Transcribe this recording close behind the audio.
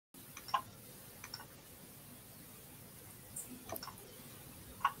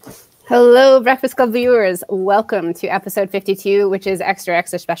Hello, Breakfast Club viewers. Welcome to episode 52, which is extra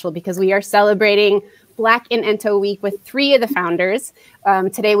special because we are celebrating Black in Ento Week with three of the founders.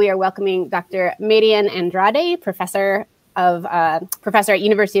 Today we are welcoming Dr. Maydianne Andrade, professor at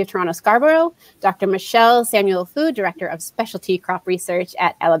University of Toronto Scarborough, Dr. Michelle Samuel-Foo, Director of Specialty Crop Research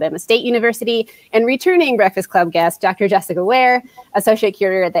at Alabama State University, and returning Breakfast Club guest, Dr. Jessica Ware, Associate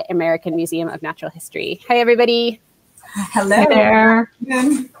Curator at the American Museum of Natural History. Hi, everybody. Hello. Hi there.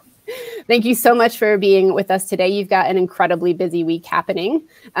 Thank you so much for being with us today. You've got an incredibly busy week happening,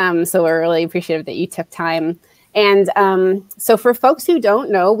 so we're really appreciative that you took time. And so for folks who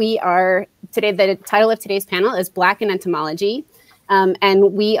don't know, the title of today's panel is Black in Entomology,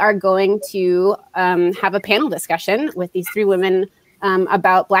 and we are going to have a panel discussion with these three women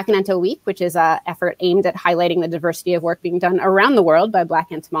about Black in Ento Week, which is an effort aimed at highlighting the diversity of work being done around the world by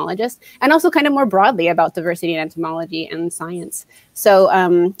Black entomologists, and also kind of more broadly about diversity in entomology and science. So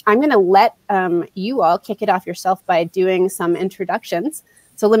I'm going to let you all kick it off yourself by doing some introductions.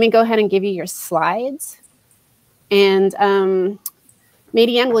 So let me go ahead and give you your slides. And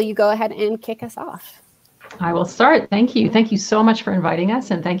Maydianne, will you go ahead and kick us off? I will start. Thank you. Thank you so much for inviting us,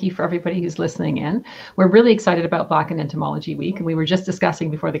 and thank you for everybody who's listening in. We're really excited about Black in Entomology Week, and we were just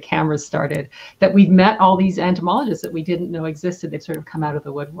discussing before the cameras started that we've met all these entomologists that we didn't know existed. They've sort of come out of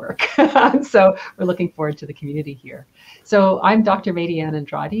the woodwork. So we're looking forward to the community here. So I'm Dr. Maydianne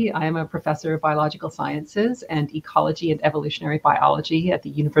Andrade. I am a professor of biological sciences and ecology and evolutionary biology at the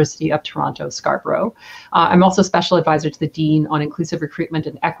University of Toronto Scarborough. I'm also special advisor to the Dean on inclusive recruitment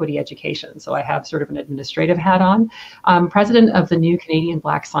and equity education. So I have sort of an administrative hat on. I'm president of the new Canadian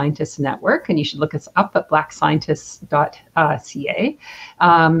Black Scientists Network, and you should look us up at blackscientists.ca.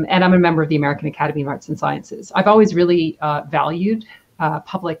 And I'm a member of the American Academy of Arts and Sciences. I've always really valued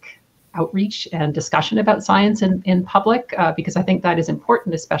public outreach and discussion about science in public, because I think that is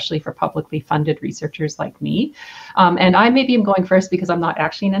important, especially for publicly funded researchers like me. And I maybe am going first because I'm not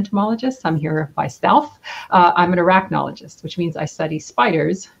actually an entomologist. I'm here by stealth. I'm an arachnologist, which means I study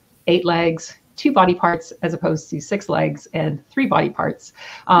spiders, 8 legs, 2 body parts as opposed to 6 legs and 3 body parts.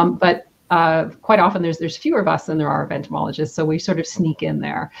 But quite often there's fewer of us than there are of entomologists, so we sort of sneak in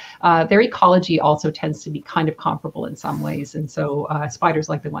there. Their ecology also tends to be kind of comparable in some ways, and so spiders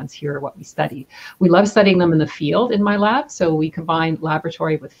like the ones here are what we study. We love studying them in the field in my lab, so we combine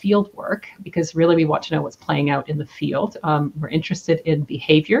laboratory with field work because really we want to know what's playing out in the field. We're interested in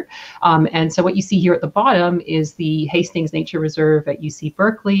behavior, and so what you see here at the bottom is the Hastings Nature Reserve at UC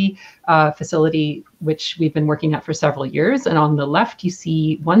Berkeley facility, which we've been working at for several years. And on the left, you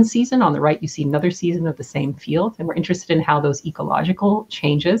see one season. On the right, you see another season of the same field. And we're interested in how those ecological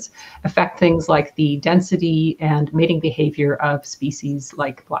changes affect things like the density and mating behavior of species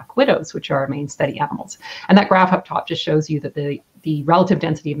like black widows, which are our main study animals. And that graph up top just shows you that the relative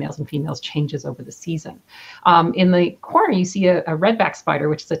density of males and females changes over the season. In the corner, you see a redback spider,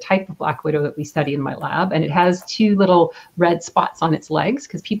 which is a type of black widow that we study in my lab. And it has 2 little red spots on its legs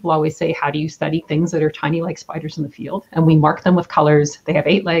because people always say, how do you study things that are tiny like spiders in the field? And we mark them with colors. They have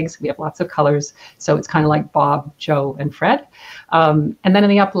 8 legs. We have lots of colors. So it's kind of like Bob, Joe, and Fred. And then in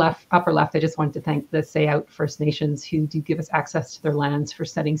the upper left, I just wanted to thank the Sayout First Nations who do give us access to their lands for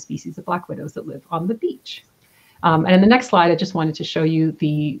studying species of black widows that live on the beach. And in the next slide, I just wanted to show you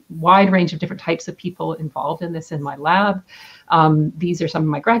the wide range of different types of people involved in this in my lab. These are some of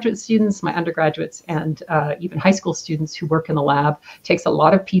my graduate students, my undergraduates, and even high school students who work in the lab. It takes a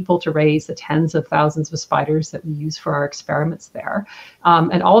lot of people to raise the tens of thousands of spiders that we use for our experiments there.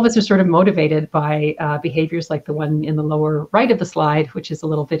 And all of us are sort of motivated by behaviors like the one in the lower right of the slide, which is a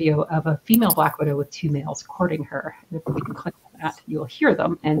little video of a female black widow with 2 males courting her. And if we can click on that, you'll hear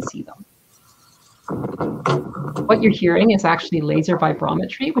them and see them. What you're hearing is actually laser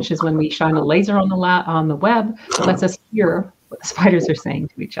vibrometry, which is when we shine a laser on the web that lets us hear what the spiders are saying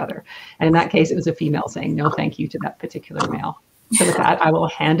to each other. And in that case, it was a female saying no thank you to that particular male. So with that, I will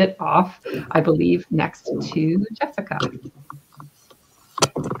hand it off, I believe, next to Jessica.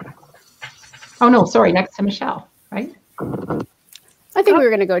 Oh, no, sorry, next to Michelle, right? I think we were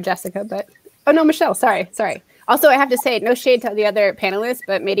going to go Jessica, but... Oh, no, Michelle, sorry. Also, I have to say, no shade to the other panelists,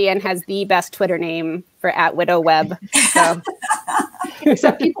 but Maydianne has the best Twitter name for @widowweb. So.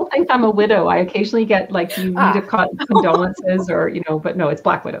 Except people think I'm a widow. I occasionally get like, you need a condolences or, but no, it's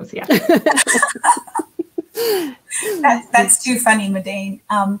black widows, yeah. That's too funny, Maydianne.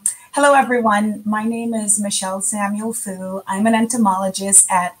 Hello, everyone. My name is Michelle Samuel-Foo. I'm an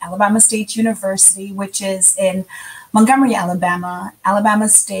entomologist at Alabama State University, which is in Montgomery, Alabama. Alabama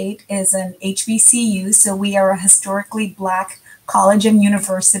State is an HBCU, so we are a historically Black college and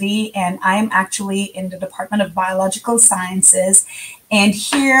university, and I am actually in the Department of Biological Sciences. And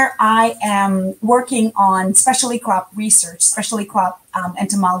here I am working on specialty crop research, specialty crop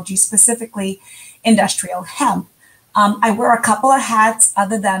entomology, specifically industrial hemp. I wear a couple of hats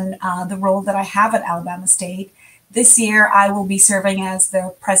other than the role that I have at Alabama State. This year, I will be serving as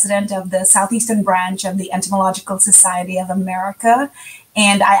the president of the Southeastern branch of the Entomological Society of America.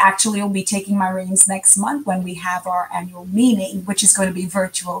 And I actually will be taking my reins next month when we have our annual meeting, which is going to be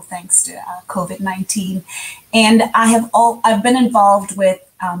virtual thanks to COVID-19. And I've been involved with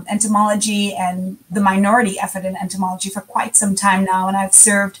entomology and the minority effort in entomology for quite some time now. And I've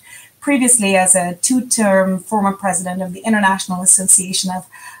served previously as a two-term former president of the International Association of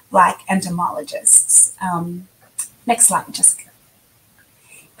Black Entomologists. Next slide, Jessica.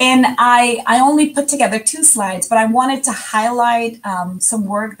 And I only put together 2 slides, but I wanted to highlight some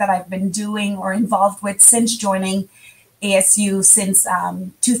work that I've been doing or involved with since joining ASU since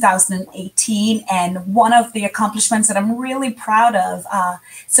 2018. And one of the accomplishments that I'm really proud of,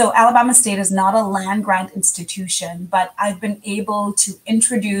 so Alabama State is not a land grant institution, but I've been able to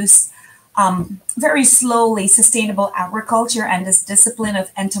introduce very slowly sustainable agriculture and this discipline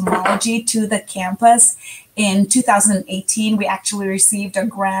of entomology to the campus. In 2018, we actually received a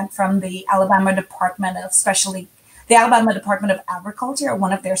grant from the Alabama Department of Agriculture,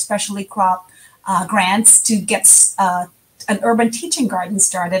 one of their specialty crop grants, to get an urban teaching garden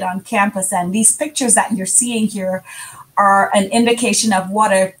started on campus. And these pictures that you're seeing here are an indication of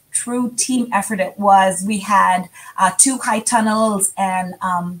what a true team effort it was. We had 2 high tunnels and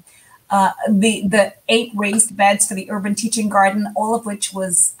the 8 raised beds for the urban teaching garden, all of which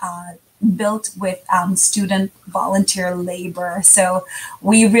was built with student volunteer labor. So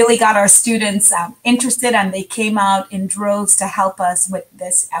we really got our students interested, and they came out in droves to help us with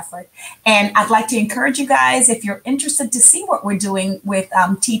this effort. And I'd like to encourage you guys, if you're interested to see what we're doing with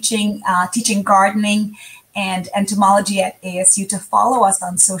teaching gardening and entomology at ASU, to follow us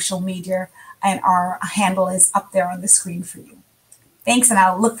on social media, and our handle is up there on the screen for you. Thanks, and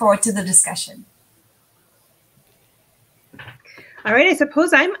I'll look forward to the discussion. All right, I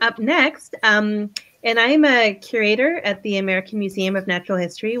suppose I'm up next. And I'm a curator at the American Museum of Natural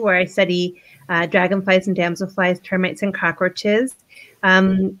History, where I study dragonflies and damselflies, termites and cockroaches.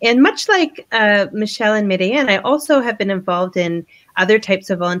 And much like Michelle and Maydianne, I also have been involved in other types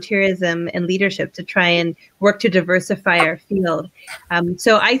of volunteerism and leadership to try and work to diversify our field.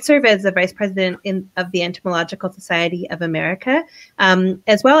 So I serve as the vice president of the Entomological Society of America.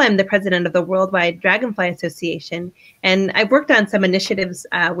 As well, I'm the president of the Worldwide Dragonfly Association. And I've worked on some initiatives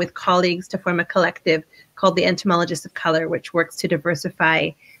with colleagues to form a collective called the Entomologists of Color, which works to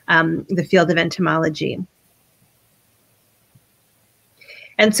diversify the field of entomology.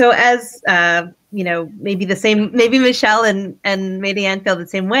 And so as, you know, maybe Michelle and Maydianne feel the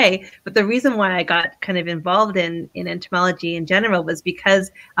same way, but the reason why I got kind of involved in entomology in general was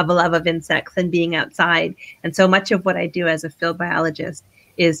because of a love of insects and being outside. And so much of what I do as a field biologist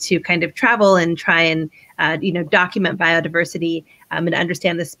is to kind of travel and try and, you know, document biodiversity and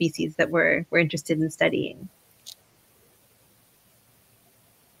understand the species that we're interested in studying.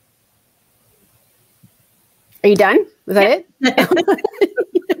 Are you done? Was that it?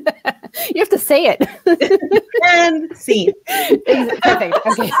 You have to say it. And scene. Perfect.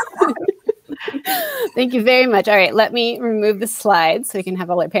 Okay. Thank you very much. All right, let me remove the slides so we can have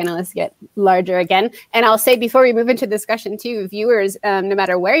all our panelists get larger again. And I'll say before we move into discussion too, viewers, no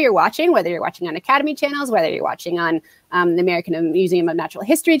matter where you're watching, whether you're watching on Academy channels, whether you're watching on the American Museum of Natural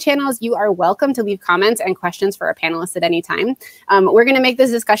History channels, you are welcome to leave comments and questions for our panelists at any time. We're going to make this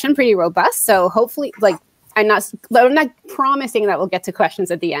discussion pretty robust. So hopefully, I'm not promising that we'll get to questions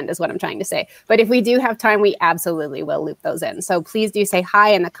at the end is what I'm trying to say. But if we do have time, we absolutely will loop those in. So please do say hi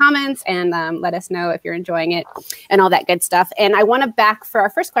in the comments and let us know if you're enjoying it and all that good stuff. And I want to for our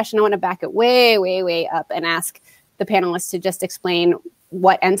first question, I want to back it way, way, way up and ask the panelists to just explain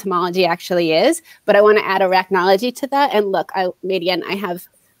what entomology actually is. But I want to add arachnology to that. And look, Maydianne, I have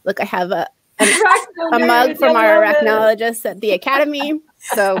a mug from our arachnologists at the Academy.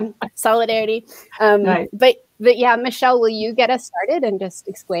 So solidarity. Nice. But yeah, Michelle, will you get us started and just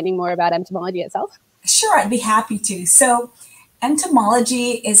explaining more about entomology itself? Sure, I'd be happy to. So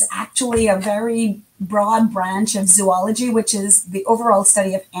entomology is actually a very broad branch of zoology, which is the overall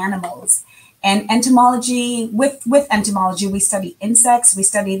study of animals. And entomology, with entomology, we study insects, we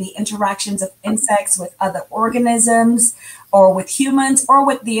study the interactions of insects with other organisms, or with humans, or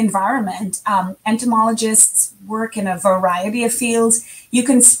with the environment. Entomologists work in a variety of fields. You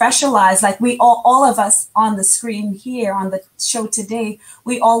can specialize, like we all of us on the screen here on the show today,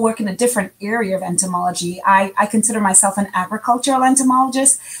 we all work in a different area of entomology. I consider myself an agricultural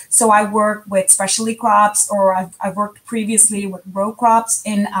entomologist. So I work with specialty crops, or I've worked previously with row crops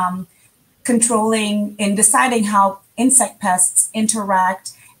in deciding how insect pests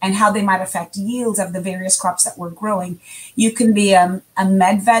interact and how they might affect yields of the various crops that we're growing. You can be a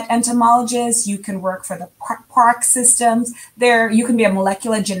med vet entomologist. You can work for the park systems. You can be a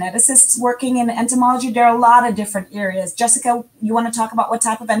molecular geneticist working in entomology. There are a lot of different areas. Jessica, you want to talk about what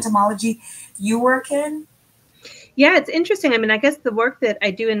type of entomology you work in? Yeah, it's interesting. I mean, I guess the work that I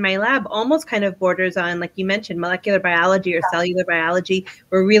do in my lab almost kind of borders on, like you mentioned, molecular biology or cellular biology.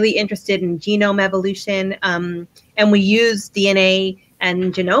 We're really interested in genome evolution, and we use DNA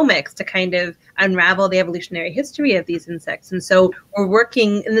and genomics to kind of unravel the evolutionary history of these insects. And so we're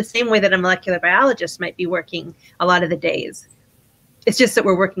working in the same way that a molecular biologist might be working a lot of the days. It's just that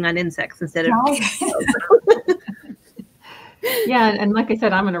we're working on insects instead of Yeah, and like I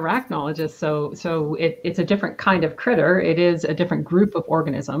said, I'm an arachnologist, so it's a different kind of critter. It is a different group of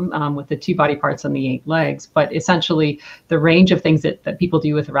organism with the 2 body parts and the 8 legs, but essentially the range of things that people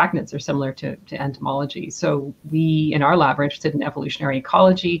do with arachnids are similar to entomology. So we, in our lab, are interested in evolutionary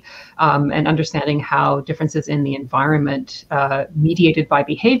ecology and understanding how differences in the environment mediated by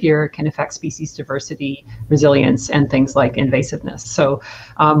behavior can affect species diversity, resilience, and things like invasiveness. So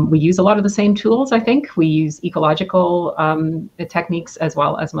we use a lot of the same tools, I think. We use ecological techniques as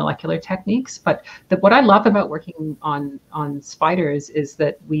well as molecular techniques. But what I love about working on spiders is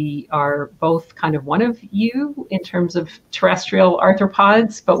that we are both kind of one of you in terms of terrestrial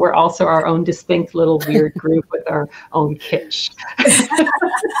arthropods, but we're also our own distinct little weird group with our own kitsch.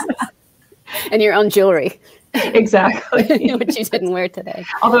 And your own jewelry. Exactly. Which you didn't wear today.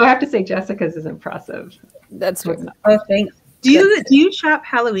 Although I have to say Jessica's is impressive. That's true. Oh, thanks. Do you shop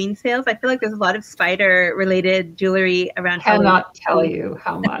Halloween sales? I feel like there's a lot of spider related jewelry around Halloween. Cannot tell you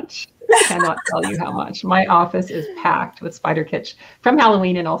how much. Cannot tell you how much. My office is packed with spider kitsch from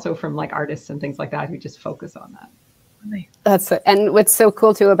Halloween and also from like artists and things like that who just focus on that. That's it. And what's so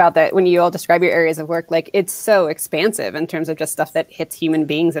cool too about that, when you all describe your areas of work, like it's so expansive in terms of just stuff that hits human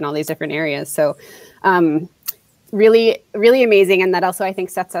beings in all these different areas. So really, really amazing. And that also I think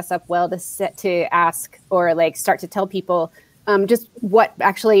sets us up well to ask or like start to tell people just what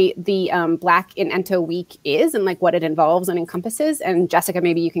actually the Black in Ento Week is and like what it involves and encompasses. And Jessica,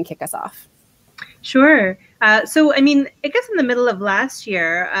 maybe you can kick us off. Sure. So, I mean, I guess in the middle of last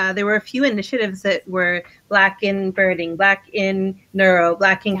year, there were a few initiatives that were Black in birding, Black in neuro,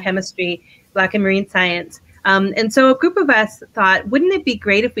 Black in chemistry, Black in marine science. And so a group of us thought, wouldn't it be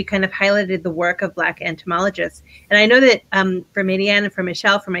great if we kind of highlighted the work of Black entomologists? And I know that for Maydianne and for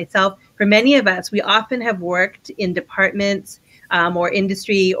Michelle, for myself, for many of us, we often have worked in departments or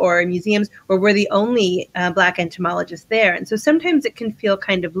industry or museums where we're the only Black entomologist there. And so sometimes it can feel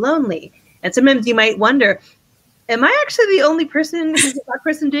kind of lonely. And sometimes you might wonder, am I actually the only person who's a Black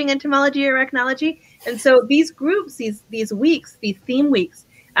person doing entomology or arachnology? And so these groups, these weeks, these theme weeks,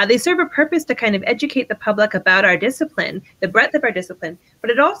 they serve a purpose to kind of educate the public about our discipline, the breadth of our discipline,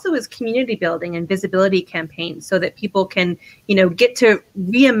 but it also is community building and visibility campaigns so that people can, get to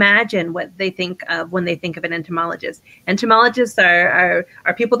reimagine what they think of when they think of an entomologist. Entomologists are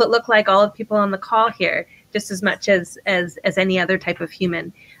people that look like all of the people on the call here, just as much as any other type of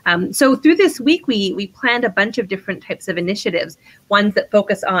human. So through this week, we planned a bunch of different types of initiatives, ones that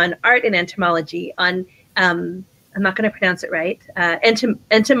focus on art and entomology, on I'm not going to pronounce it right,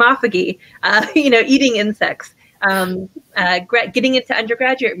 entomophagy, eating insects, getting into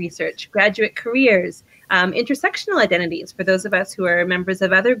undergraduate research, graduate careers, intersectional identities for those of us who are members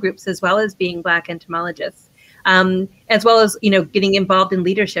of other groups, as well as being Black entomologists, as well as, getting involved in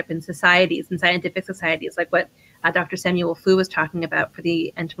leadership in societies and scientific societies, like what Dr. Samuel-Foo was talking about for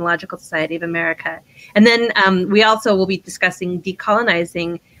the Entomological Society of America. And then we also will be discussing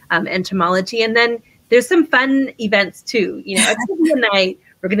decolonizing entomology. And then there's some fun events too, a trivia night.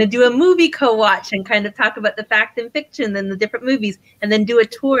 We're going to do a movie co-watch and kind of talk about the fact and fiction and the different movies, and then do a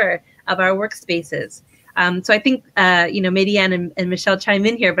tour of our workspaces. So I think, Maydianne and Michelle chime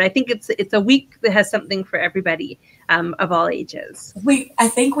in here, but I think it's a week that has something for everybody of all ages. I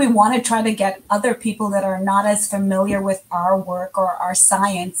think we want to try to get other people that are not as familiar with our work or our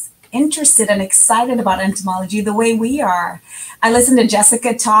science interested and excited about entomology the way we are. I listened to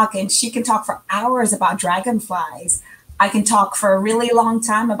Jessica talk, and she can talk for hours about dragonflies. I can talk for a really long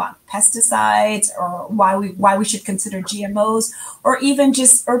time about pesticides or why we should consider GMOs or even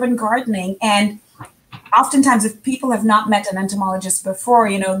just urban gardening. And oftentimes, if people have not met an entomologist before,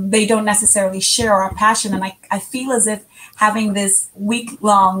 they don't necessarily share our passion. And I feel as if having this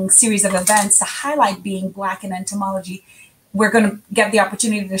week-long series of events to highlight being Black in entomology, we're going to get the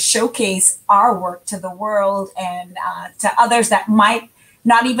opportunity to showcase our work to the world and to others that might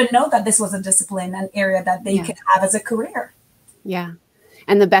not even know that this was a discipline, an area that they could have as a career. Yeah.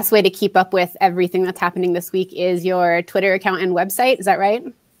 And the best way to keep up with everything that's happening this week is your Twitter account and website. Is that right?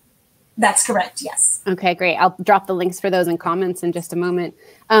 That's correct. Yes. Okay, great. I'll drop the links for those in comments in just a moment.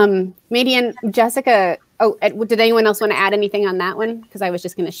 Maydianne, Jessica, did anyone else want to add anything on that one? Because I was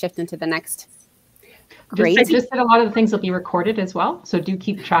just going to shift into the next. Great. Just that a lot of the things will be recorded as well. So do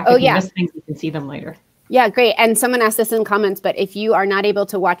keep track. If you miss things, you can see them later. Yeah, great. And someone asked this in comments, but if you are not able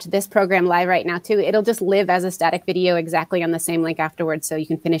to watch this program live right now too, it'll just live as a static video exactly on the same link afterwards, so you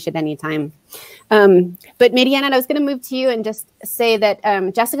can finish it anytime. But Maydianne, I was going to move to you and just say that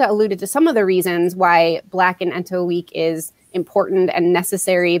Jessica alluded to some of the reasons why Black in Ento Week is important and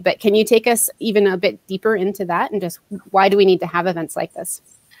necessary, but can you take us even a bit deeper into that and just why do we need to have events like this?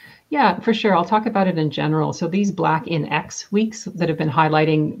 Yeah, for sure. I'll talk about it in general. So these Black in X weeks that have been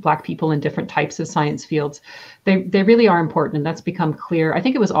highlighting Black people in different types of science fields, they really are important. And that's become clear. I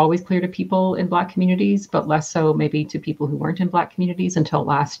think it was always clear to people in Black communities, but less so maybe to people who weren't in Black communities until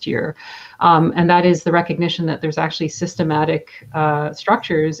last year. And that is the recognition that there's actually systematic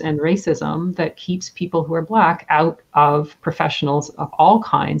structures and racism that keeps people who are Black out of professionals of all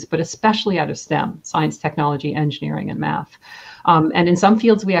kinds, but especially out of STEM, science, technology, engineering, and math. And in some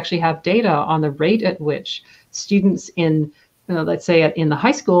fields, we actually have data on the rate at which students in, let's say in the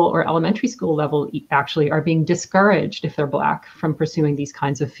high school or elementary school level actually are being discouraged if they're Black from pursuing these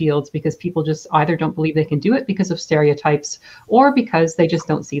kinds of fields because people just either don't believe they can do it because of stereotypes or because they just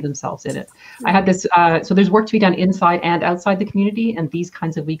don't see themselves in it. I had this, so there's work to be done inside and outside the community, and these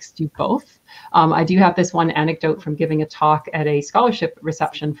kinds of weeks do both. I do have this one anecdote from giving a talk at a scholarship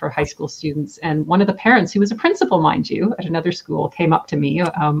reception for high school students. And one of the parents, who was a principal, mind you, at another school, came up to me,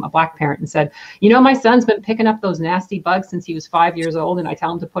 a Black parent, and said, my son's been picking up those nasty bugs since he was 5 years old, and I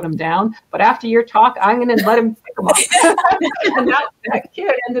tell him to put them down. But after your talk, I'm going to let him pick them up. And that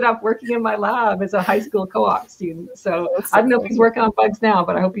kid ended up working in my lab as a high school co-op student. So I don't know if he's working on bugs now,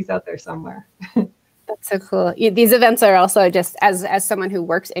 but I hope he's out there somewhere. That's so cool. These events are also just, as someone who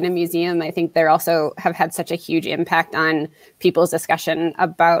works in a museum, I think they're also have had such a huge impact on people's discussion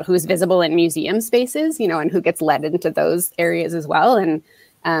about who's visible in museum spaces, and who gets led into those areas as well. And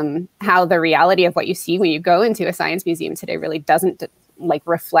how the reality of what you see when you go into a science museum today really doesn't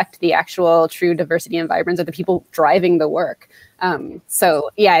reflect the actual true diversity and vibrance of the people driving the work.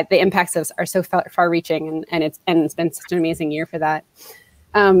 So yeah, the impacts are so far reaching, and it's been such an amazing year for that.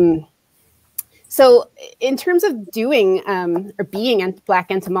 So in terms of doing or being a Black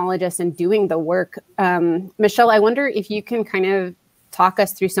entomologist and doing the work, Michelle, I wonder if you can kind of talk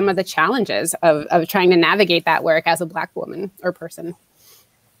us through some of the challenges of trying to navigate that work as a Black woman or person.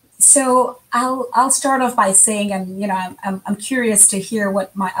 So I'll start off by saying, and I'm curious to hear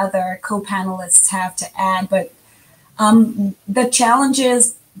what my other co-panelists have to add, but the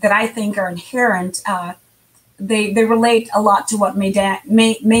challenges that I think are inherent, they relate a lot to what Maydianne,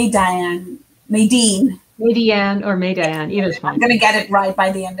 either's fine. I'm going to get it right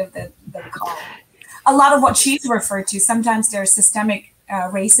by the end of the call. A lot of what she's referred to, sometimes there's systemic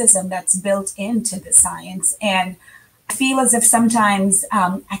racism that's built into the science. And I feel as if sometimes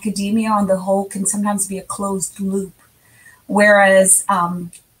academia on the whole can sometimes be a closed loop, whereas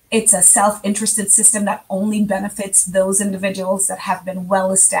it's a self-interested system that only benefits those individuals that have been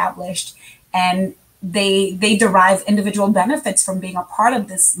well established, and they derive individual benefits from being a part of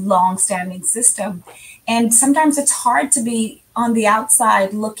this long-standing system. And sometimes it's hard to be on the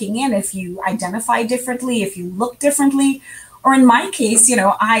outside looking in if you identify differently, if you look differently, or in my case,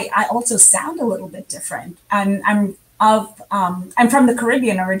 I also sound a little bit different. I'm from the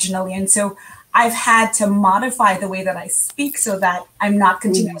Caribbean originally, and so I've had to modify the way that I speak so that I'm not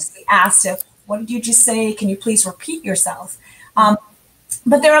continuously asked what did you just say? Can you please repeat yourself?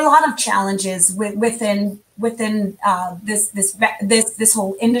 But there are a lot of challenges within this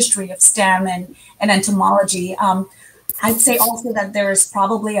whole industry of STEM and entomology. I'd say also that there's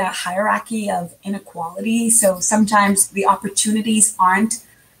probably a hierarchy of inequality. So sometimes the opportunities aren't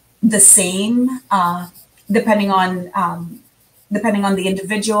the same, depending on the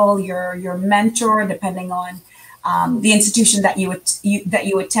individual, your mentor, depending on the institution that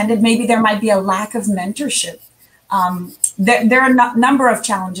you attended. Maybe there might be a lack of mentorship there are a number of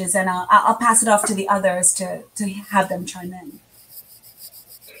challenges, and I'll pass it off to the others to have them chime in.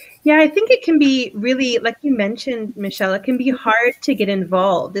 Yeah, I think it can be really, like you mentioned, Michelle, it can be hard to get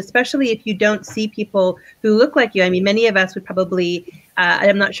involved, especially if you don't see people who look like you. I mean, many of us would probably,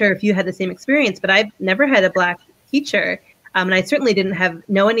 I'm not sure if you had the same experience, but I've never had a Black teacher. And I certainly didn't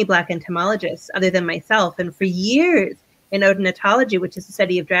know any Black entomologists other than myself. And for years in odontology, which is the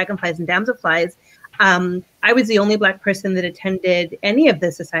study of dragonflies and damselflies, I was the only Black person that attended any of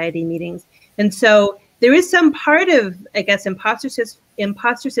the society meetings. And so there is some part of, I guess, imposter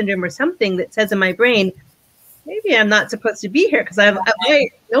syndrome or something that says in my brain, maybe I'm not supposed to be here because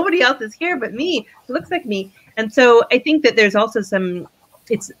nobody else is here but me who looks like me. And so I think that there's also some,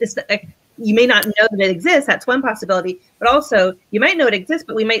 you may not know that it exists. That's one possibility. But also you might know it exists,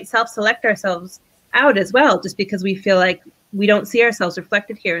 but we might self-select ourselves out as well, just because we feel like we don't see ourselves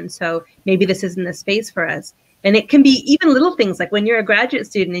reflected here. And so maybe this isn't a space for us. And it can be even little things like when you're a graduate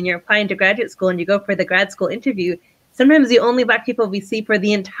student and you're applying to graduate school and you go for the grad school interview, sometimes the only Black people we see for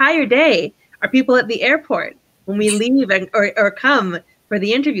the entire day are people at the airport when we leave or come for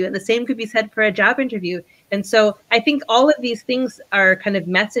the interview. And the same could be said for a job interview. And so I think all of these things are kind of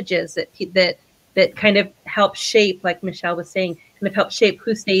messages that kind of help shape, like Michelle was saying, kind of help shape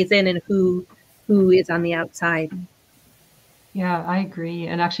who stays in and who is on the outside. Yeah, I agree.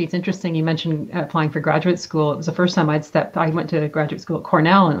 And actually, it's interesting you mentioned applying for graduate school. It was the first time I went to graduate school at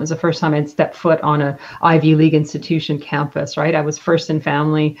Cornell, and it was the first time I'd stepped foot on a Ivy League institution campus, right? I was first in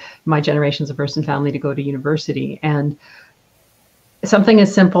family, my generation's the first in family to go to university. And something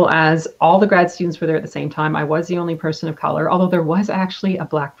as simple as all the grad students were there at the same time. I was the only person of color, although there was actually a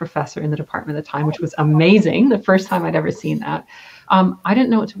Black professor in the department at the time, which was amazing. The first time I'd ever seen that. I didn't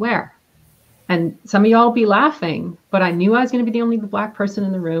know what to wear. And some of y'all will be laughing, but I knew I was going to be the only Black person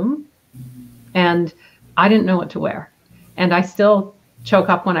in the room, and I didn't know what to wear. And I still choke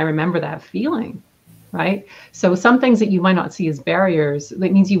up when I remember that feeling, right? So some things that you might not see as barriers,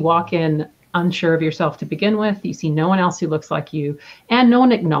 that means you walk in unsure of yourself to begin with, you see no one else who looks like you, and no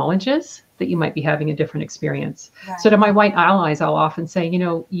one acknowledges that you might be having a different experience. Right. So to my white allies, I'll often say, you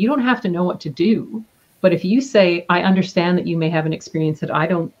know, you don't have to know what to do, but if you say, I understand that you may have an experience that I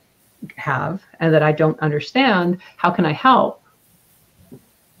don't have and that I don't understand, how can I help?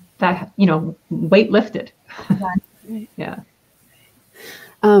 That, you know, weight lifted. Yeah.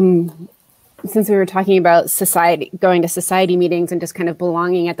 Since we were talking about society, going to society meetings and just kind of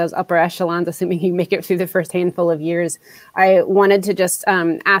belonging at those upper echelons, assuming you make it through the first handful of years, I wanted to just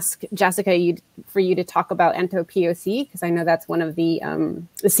ask Jessica for you to talk about EntoPOC, because I know that's one of the,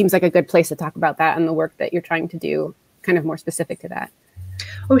 it seems like a good place to talk about that and the work that you're trying to do, kind of more specific to that.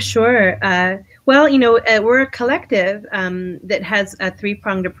 Oh, sure. Well, you know, we're a collective that has a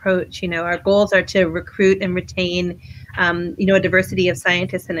three-pronged approach. You know, our goals are to recruit and retain, you know, a diversity of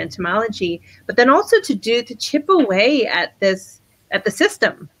scientists in entomology, but then also to chip away at the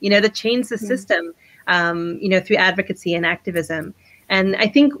system, you know, to change the system, you know, through advocacy and activism. And I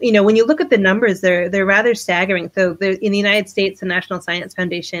think, you know, when you look at the numbers, they're rather staggering. So in the United States, the National Science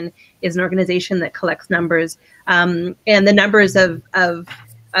Foundation is an organization that collects numbers, and the numbers of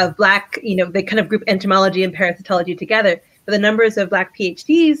Black, you know, they kind of group entomology and parasitology together, but the numbers of Black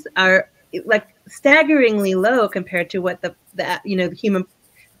PhDs are like staggeringly low compared to what the you know, the human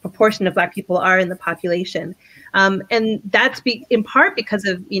proportion of Black people are in the population. And that's in part because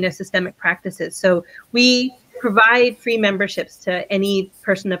of, you know, systemic practices. So we provide free memberships to any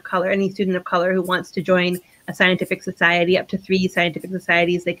person of color, any student of color who wants to join a scientific society, up to 3 scientific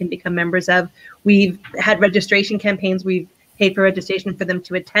societies they can become members of. We've had registration campaigns. We've paid for registration for them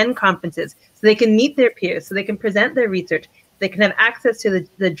to attend conferences so they can meet their peers, so they can present their research, they can have access to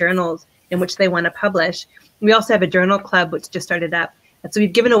the journals in which they want to publish. We also have a journal club, which just started up. And so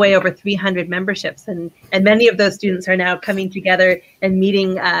we've given away over 300 memberships, and many of those students are now coming together and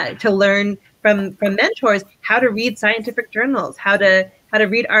meeting to learn from mentors how to read scientific journals, how to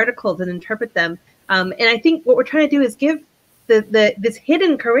read articles and interpret them. And I think what we're trying to do is give this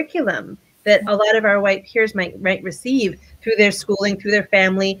hidden curriculum that a lot of our white peers might receive through their schooling, through their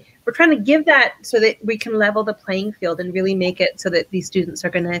family. We're trying to give that so that we can level the playing field and really make it so that these students are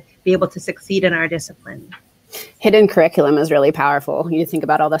going to be able to succeed in our discipline. Hidden curriculum is really powerful. You think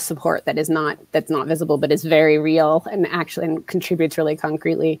about all the support that's not visible, but is very real and actually contributes really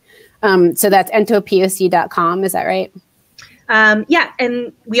concretely. So that's entopoc.com, is that right? Yeah,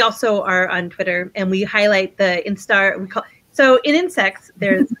 and we also are on Twitter, and we highlight the instar. So in insects,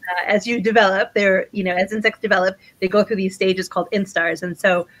 there's as you develop, as insects develop, they go through these stages called instars, and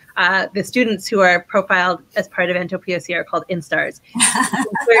so the students who are profiled as part of EntoPOC are called instars.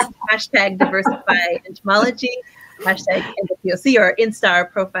 Hashtag diversify entomology. hashtag POC or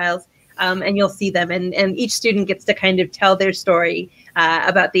Instar profiles. And you'll see them, and each student gets to kind of tell their story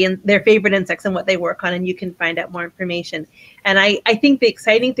about their favorite insects and what they work on, and you can find out more information. And I think the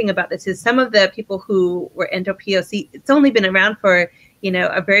exciting thing about this is some of the people who were Ento POC, it's only been around for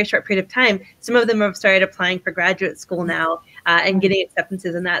a very short period of time. Some of them have started applying for graduate school now and getting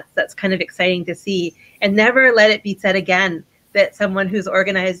acceptances, and that's kind of exciting to see. And never let it be said again that someone who's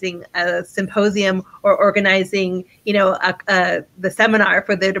organizing a symposium or organizing, the seminar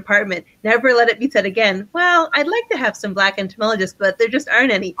for their department, never let it be said again, well, I'd like to have some Black entomologists, but there just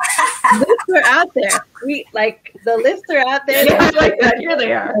aren't any. Lists are out there. The lists are out there. Yeah, I like that. Here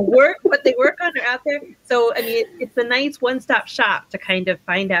they are. What they work on are out there. So, I mean, it's a nice one-stop shop to kind of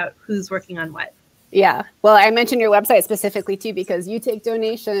find out who's working on what. Yeah. Well, I mentioned your website specifically too, because you take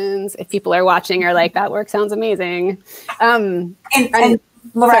donations. If people are watching are like, that work sounds amazing. And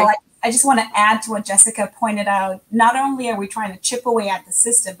Laurel, I just want to add to what Jessica pointed out. Not only are we trying to chip away at the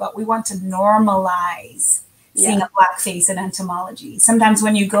system, but we want to normalize seeing a Black face in entomology. Sometimes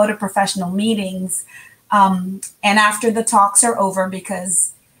when you go to professional meetings, and after the talks are over,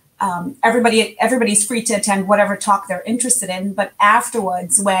 because everybody's free to attend whatever talk they're interested in, but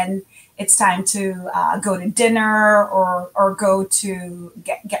afterwards, when it's time to go to dinner or go to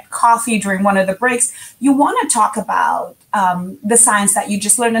get coffee during one of the breaks, you want to talk about the science that you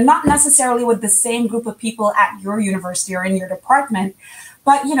just learned, and not necessarily with the same group of people at your university or in your department,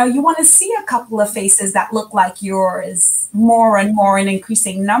 but you want to see a couple of faces that look like yours more and more in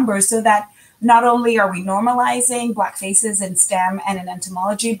increasing numbers, so that not only are we normalizing Black faces in STEM and in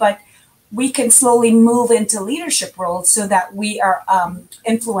entomology, but we can slowly move into leadership roles so that we are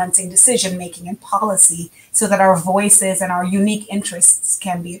influencing decision-making and policy, so that our voices and our unique interests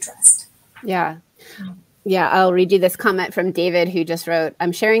can be addressed. Yeah. Yeah, I'll read you this comment from David, who just wrote,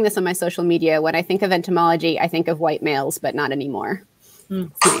 I'm sharing this on my social media. When I think of entomology, I think of white males, but not anymore.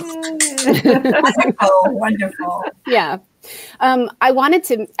 Wonderful, wonderful. Yeah. I wanted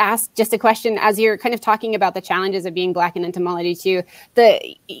to ask just a question as you're kind of talking about the challenges of being Black in entomology too.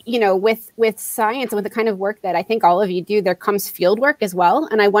 With science and with the kind of work that I think all of you do, there comes field work as well.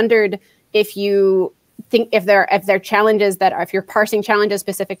 And I wondered if you think if there are challenges that are, if you're parsing challenges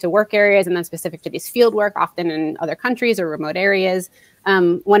specific to work areas and then specific to these field work, often in other countries or remote areas.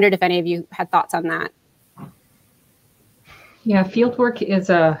 Wondered if any of you had thoughts on that. Yeah, fieldwork is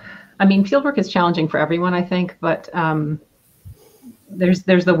fieldwork is challenging for everyone, I think, but there's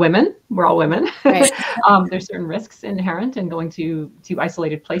the women. We're all women. Right. There's certain risks inherent in going to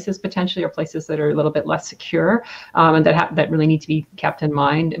isolated places potentially, or places that are a little bit less secure, and that really need to be kept in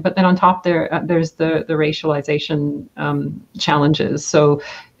mind. But then on top there's the racialization challenges. So,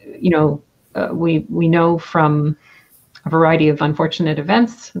 we know from a variety of unfortunate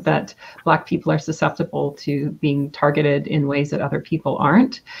events that Black people are susceptible to being targeted in ways that other people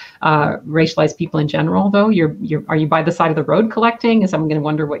aren't. Racialized people in general, though, are you by the side of the road collecting? Is someone going to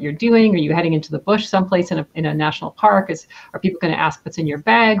wonder what you're doing? Are you heading into the bush someplace in a national park? Are people going to ask what's in your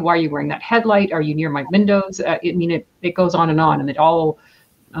bag? Why are you wearing that headlight? Are you near my windows? It goes on, and it all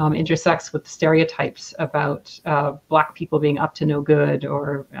intersects with stereotypes about Black people being up to no good,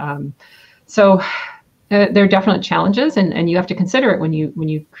 or so. There are definite challenges, and you have to consider it when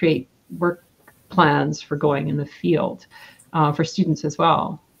you create work plans for going in the field for students as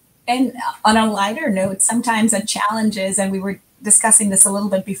well. And on a lighter note, sometimes a challenge is, and we were discussing this a little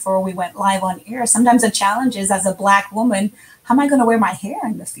bit before we went live on air, sometimes a challenge is, as a Black woman, how am I going to wear my hair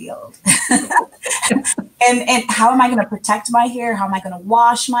in the field? and how am I going to protect my hair? How am I going to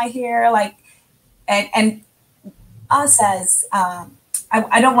wash my hair? And us as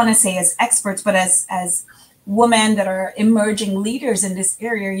I don't want to say as experts, but as women that are emerging leaders in this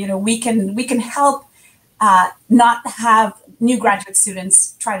area, we can help not have new graduate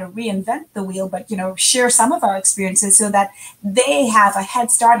students try to reinvent the wheel, but share some of our experiences so that they have a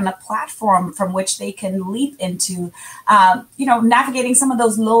head start and a platform from which they can leap into, navigating some of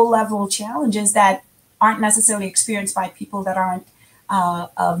those low-level challenges that aren't necessarily experienced by people that aren't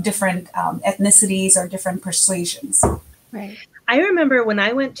of different ethnicities or different persuasions. Right. I remember when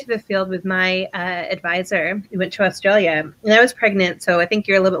I went to the field with my advisor, we went to Australia, and I was pregnant, so I think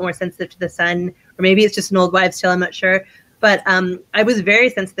you're a little bit more sensitive to the sun, or maybe it's just an old wives' tale, I'm not sure. But I was very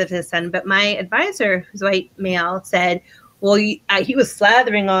sensitive to the sun. But my advisor, who's a white male, said, well, he was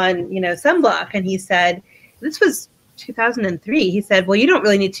slathering on, sunblock, and he said, this was 2003. He said, well, you don't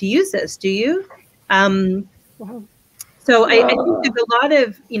really need to use this, do you? Wow. So I think there's a lot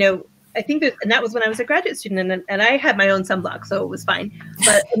of, and that was when I was a graduate student, and I had my own sunblock, so it was fine.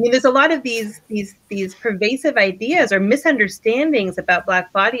 But there's a lot of these pervasive ideas or misunderstandings about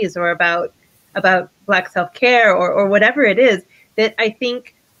Black bodies, or about about Black self-care or whatever it is that I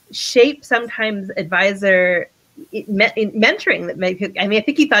think shape sometimes advisor mentoring that I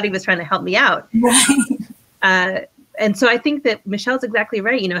think he thought he was trying to help me out. Right. And so I think that Michelle's exactly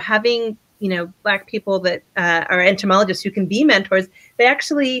right. Having, Black people that are entomologists who can be mentors, they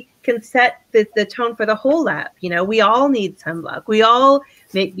actually can set the tone for the whole lab. We all need sunblock. We all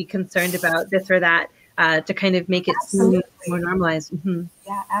may be concerned about this or that to kind of make it seem more normalized. Mm-hmm.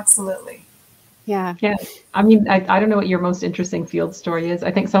 Yeah, absolutely. Yeah. Yeah. I mean, I don't know what your most interesting field story is.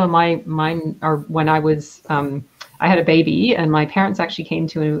 I think some of mine are when I was, I had a baby and my parents actually came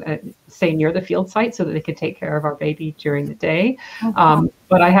to stay near the field site so that they could take care of our baby during the day.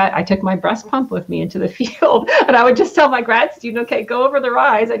 But I took my breast pump with me into the field and I would just tell my grad student, okay, go over the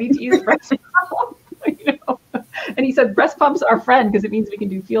rise. I need to use breast pump. And he said, breast pump's our friend because it means we can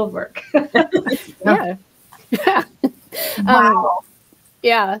do field work. Yeah. Wow.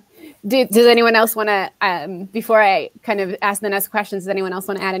 Yeah. Does anyone else want to, before I kind of ask the next questions, does anyone else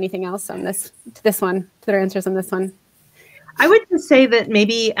want to add anything else on to this one, to their answers on this one? I would just say that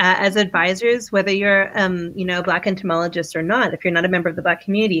maybe as advisors, whether you're, a Black entomologist or not, if you're not a member of the Black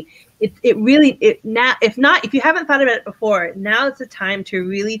community, if you haven't thought about it before, now is the time to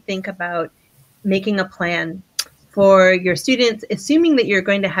really think about making a plan for your students, assuming that you're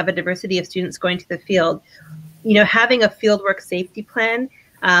going to have a diversity of students going to the field, having a fieldwork safety plan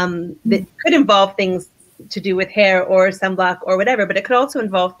that could involve things to do with hair or sunblock or whatever, but it could also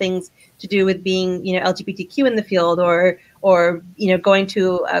involve things to do with being, LGBTQ in the field or going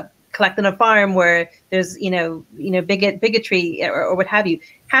to collect on a farm where there's, bigotry or what have you.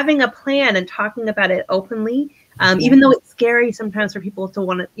 Having a plan and talking about it openly, even though it's scary sometimes for people to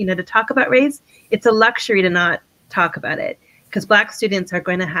want to, to talk about race, it's a luxury to not talk about it because Black students are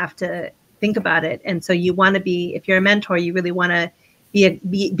going to have to think about it. And so you want to be, if you're a mentor, you really want to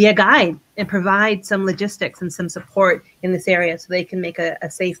be a guide and provide some logistics and some support in this area so they can make a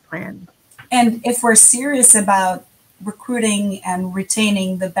safe plan. And if we're serious about recruiting and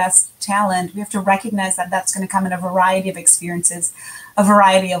retaining the best talent, we have to recognize that that's going to come in a variety of experiences, a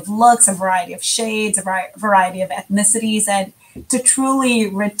variety of looks, a variety of shades, a variety of ethnicities. And to truly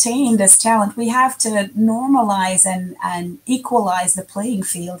retain this talent, we have to normalize and equalize the playing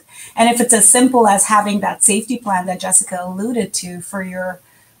field. And if it's as simple as having that safety plan that Jessica alluded to for your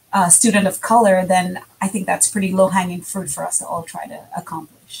student of color, then I think that's pretty low-hanging fruit for us to all try to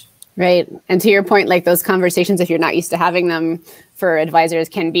accomplish. Right. And to your point, like those conversations, if you're not used to having them for advisors,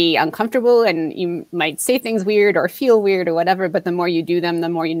 can be uncomfortable and you might say things weird or feel weird or whatever. But the more you do them, the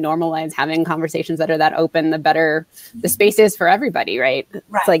more you normalize having conversations that are that open, the better the space is for everybody. Right.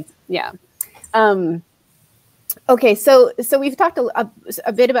 It's like, yeah. Okay. So we've talked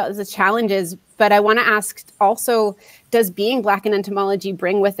a bit about the challenges, but I want to ask also, does being Black in entomology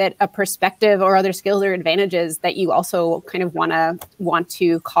bring with it a perspective or other skills or advantages that you also kind of want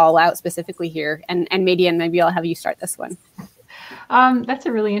to call out specifically here? And Maydianne, maybe I'll have you start this one. That's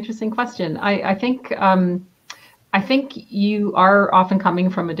a really interesting question. I think you are often coming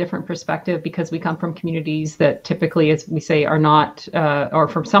from a different perspective because we come from communities that typically, as we say, are not, or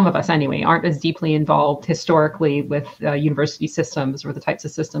from some of us anyway, aren't as deeply involved historically with university systems or the types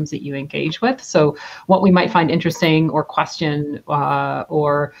of systems that you engage with. So what we might find interesting or question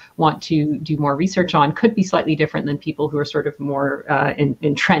or want to do more research on could be slightly different than people who are sort of more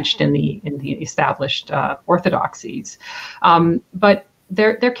entrenched in the established orthodoxies. But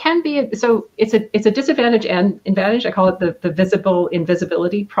there can be, so it's a disadvantage and advantage. I call it the visible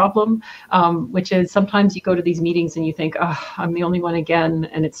invisibility problem, which is sometimes you go to these meetings and you think, oh, I'm the only one again,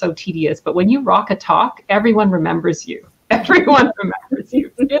 and it's so tedious. But when you rock a talk, everyone remembers you. Everyone remembers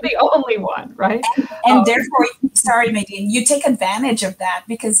you. You're the only one, right? And therefore, sorry, Maydianne, you take advantage of that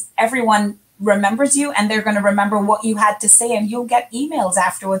because everyone remembers you and they're going to remember what you had to say and you'll get emails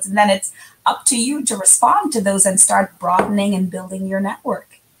afterwards. And then it's up to you to respond to those and start broadening and building your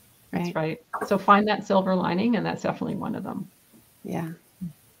network. That's right. So find that silver lining, and that's definitely one of them. Yeah.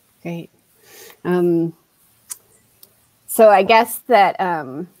 Great. So I guess that,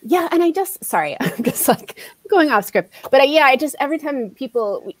 yeah, and I'm just like going off script, but every time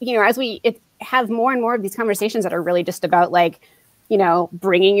people, as we have more and more of these conversations that are really just about like,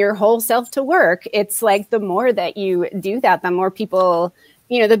 bringing your whole self to work, it's like the more that you do that, the more people,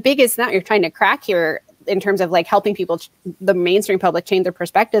 the biggest nut you're trying to crack here in terms of like helping people, the mainstream public change their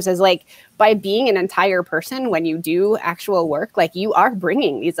perspectives is like by being an entire person when you do actual work, like you are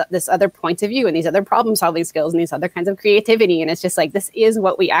bringing this other points of view and these other problem solving skills and these other kinds of creativity. And it's just like, this is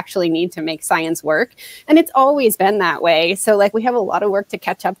what we actually need to make science work. And it's always been that way. So like we have a lot of work to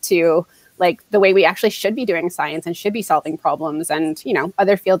catch up to, like the way we actually should be doing science and should be solving problems and,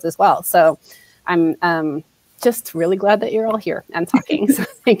 other fields as well. So I'm just really glad that you're all here and talking. So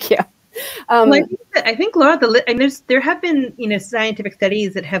thank you. Well, I think Laura, there have been scientific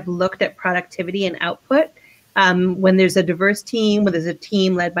studies that have looked at productivity and output when there's a diverse team, when there's a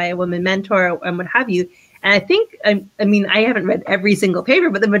team led by a woman mentor and what have you. And I think, I mean, I haven't read every single paper,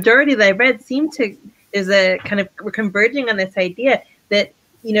 but the majority that I've read is a kind of, we're converging on this idea that,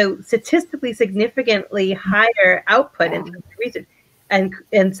 statistically significantly higher output in terms of research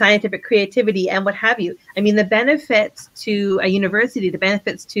and scientific creativity and what have you. I mean, the benefits to a university, the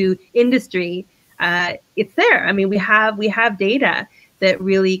benefits to industry, it's there. I mean, we have data that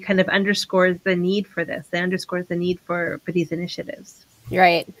really kind of underscores the need for this, that underscores the need for these initiatives.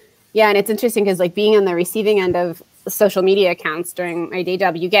 Right. Yeah, and it's interesting because like being on the receiving end of social media accounts during my day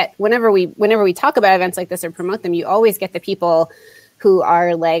job, you get whenever we talk about events like this or promote them, you always get the people who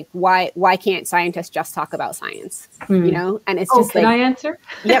are like, why can't scientists just talk about science? And it's just can I answer?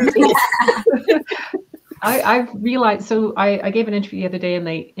 Yeah, please. I've realized, so I gave an interview the other day and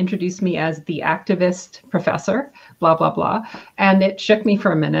they introduced me as the activist professor, blah, blah, blah. And it shook me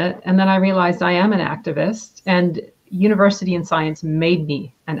for a minute. And then I realized I am an activist, and university and science made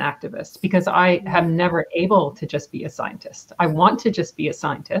me an activist because I am never able to just be a scientist. I want to just be a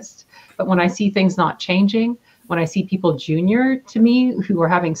scientist. But when I see things not changing, when I see people junior to me who are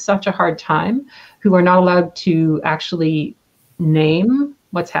having such a hard time, who are not allowed to actually name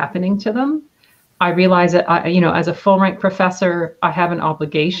what's happening to them, I realize that, as a full-rank professor, I have an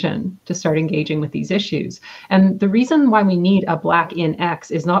obligation to start engaging with these issues. And the reason why we need a Black in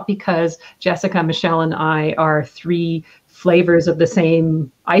X is not because Jessica, Michelle, and I are 3 flavors of the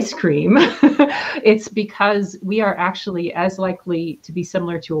same ice cream. It's because we are actually as likely to be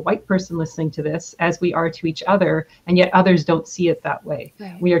similar to a white person listening to this as we are to each other, and yet others don't see it that way.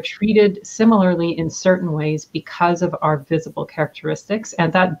 Right. We are treated similarly in certain ways because of our visible characteristics,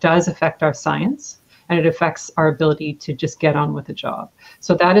 and that does affect our science, and it affects our ability to just get on with the job.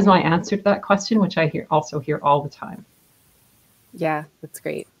 So that is my answer to that question, which I also hear all the time. Yeah, that's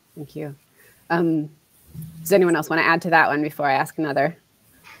great. Thank you. Does anyone else want to add to that one before I ask another?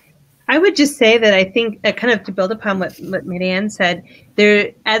 I would just say that I think kind of to build upon what Maydianne said,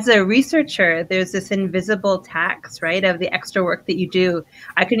 there, as a researcher, there's this invisible tax, right, of the extra work that you do.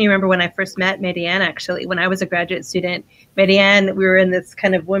 I can remember when I first met Maydianne, actually, when I was a graduate student. Maydianne, we were in this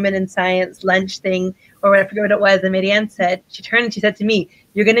kind of women in science lunch thing, or I forget what it was, and Maydianne said, she turned and she said to me,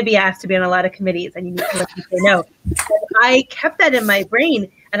 "You're going to be asked to be on a lot of committees, and you need to let people know." And I kept that in my brain,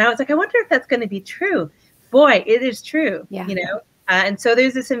 and I was like, I wonder if that's going to be true. Boy, it is true, yeah. And so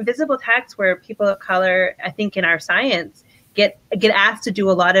there's this invisible tax where people of color, I think in our science, get asked to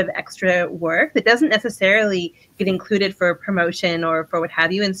do a lot of extra work that doesn't necessarily get included for promotion or for what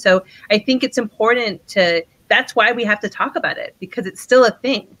have you. And so I think it's important that's why we have to talk about it, because it's still a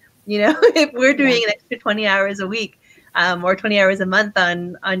thing. If we're doing an extra 20 hours a week or 20 hours a month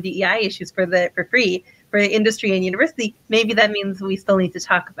on DEI issues for free for industry and university, maybe that means we still need to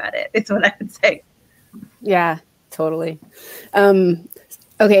talk about it. It's what I would say. Yeah, totally.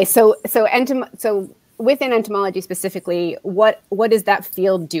 Okay, so within entomology specifically, what is that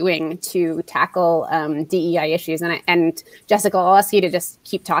field doing to tackle DEI issues? And Jessica, I'll ask you to just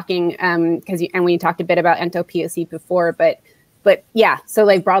keep talking because we talked a bit about ento-POC before, but yeah. So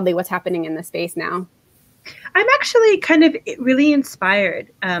like broadly, what's happening in the space now? I'm actually kind of really inspired.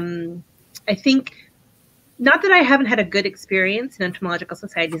 I think. Not that I haven't had a good experience in entomological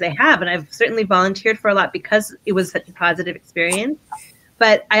societies, I have, and I've certainly volunteered for a lot because it was such a positive experience.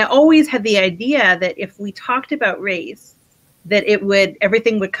 But I always had the idea that if we talked about race, that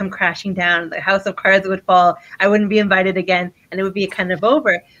everything would come crashing down, the house of cards would fall, I wouldn't be invited again, and it would be kind of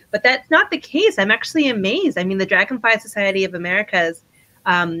over. But that's not the case. I'm actually amazed. I mean, the Dragonfly Society of Americas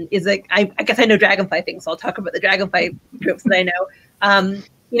is like, I guess I know dragonfly things, so I'll talk about the dragonfly groups that I know.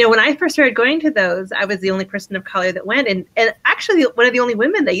 When I first started going to those, I was the only person of color that went, and actually one of the only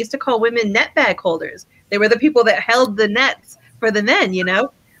women. They used to call women net bag holders. They were the people that held the nets for the men, They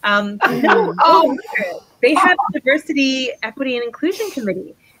have a diversity, equity, and inclusion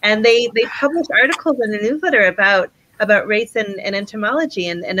committee, and they publish articles in the newsletter about race and entomology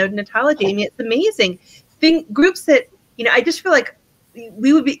and ornithology. I mean, it's amazing. Groups that, I just feel like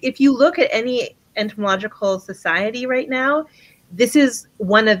we would be, if you look at any entomological society right now, this is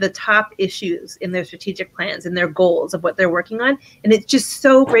one of the top issues in their strategic plans and their goals of what they're working on. And it's just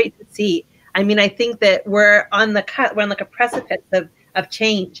so great to see. I mean, I think that we're on like a precipice of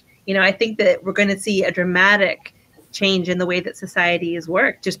change. I think that we're going to see a dramatic change in the way that societies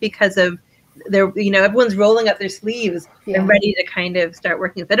work just because of everyone's rolling up their sleeves and ready to kind of start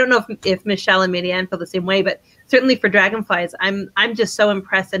working. I don't know if Michelle and Maydianne feel the same way, but certainly for dragonflies, I'm just so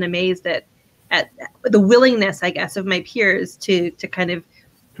impressed and amazed at the willingness, I guess, of my peers to kind of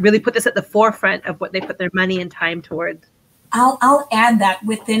really put this at the forefront of what they put their money and time towards. I'll add that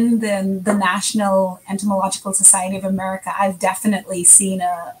within the National Entomological Society of America, I've definitely seen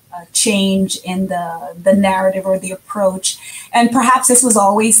a change in the narrative or the approach. And perhaps this was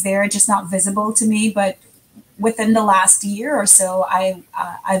always there, just not visible to me. But within the last year or so,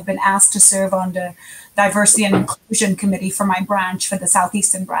 I've been asked to serve on the Diversity and Inclusion Committee for my branch, for the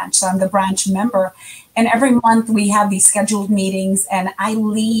Southeastern branch. So I'm the branch member. And every month we have these scheduled meetings, and I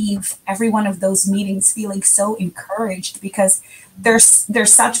leave every one of those meetings feeling so encouraged, because there's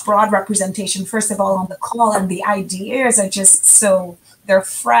such broad representation, first of all, on the call, and the ideas are just so, they're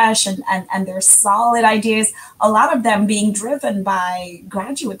fresh and they're solid ideas, a lot of them being driven by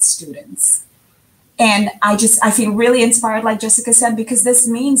graduate students. And I feel really inspired, like Jessica said, because this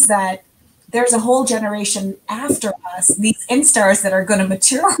means that there's a whole generation after us, these instars that are going to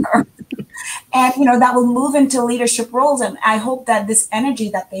mature and, that will move into leadership roles. And I hope that this energy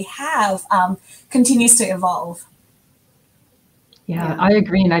that they have continues to evolve. Yeah, I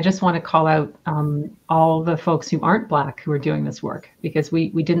agree. And I just want to call out all the folks who aren't Black who are doing this work, because we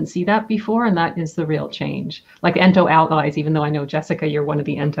didn't see that before. And that is the real change. Like Ento allies, even though I know, Jessica, you're one of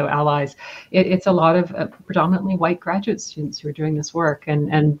the Ento allies, it's a lot of predominantly white graduate students who are doing this work,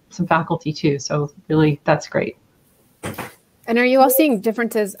 and some faculty too. So really, that's great. And are you all seeing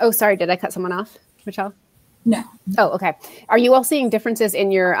differences? Oh, sorry, did I cut someone off, Michelle? No. Oh, okay. Are you all seeing differences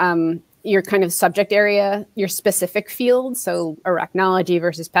in your kind of subject area, your specific field? So arachnology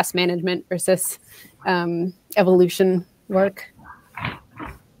versus pest management versus evolution work?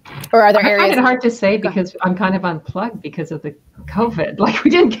 Or are there areas? I find it hard to say, because I'm kind of unplugged because of the COVID. Like,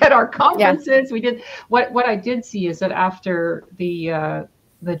 we didn't get our conferences. Yeah. We did. What I did see is that after the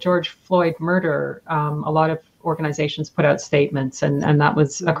George Floyd murder, a lot of organizations put out statements, and that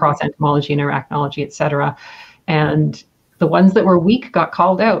was across entomology and arachnology, et cetera. And the ones that were weak got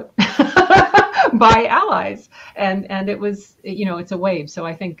called out by allies, and it was, it's a wave. So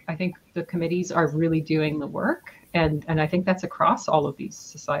I think the committees are really doing the work, and I think that's across all of these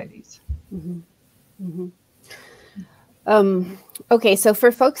societies. Mm-hmm. Mm-hmm. Okay, so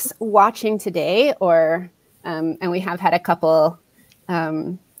for folks watching today, or and we have had a couple,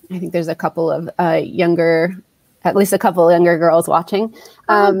 I think there's a couple of at least a couple younger girls watching.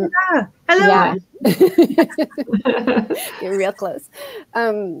 Hello. Yeah. You're real close.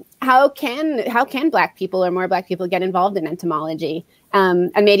 How can Black people or more Black people get involved in entomology?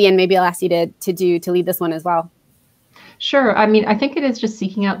 And Maydianne, maybe I'll ask you to lead this one as well. Sure. I mean, I think it is just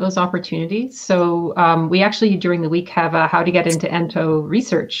seeking out those opportunities. So we actually, during the week, have a How to Get into Ento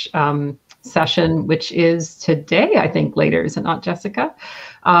research session, which is today, I think, later, is it not, Jessica?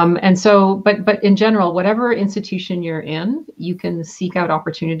 And so, but in general, whatever institution you're in, you can seek out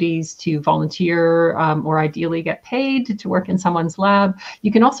opportunities to volunteer, or ideally get paid to work in someone's lab.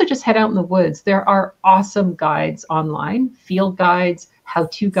 You can also just head out in the woods. There are awesome guides online, field guides,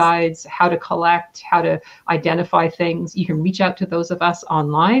 how-to guides, how to collect, how to identify things. You can reach out to those of us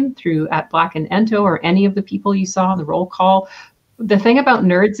online through @Black and Ento, or any of the people you saw on the roll call. The thing about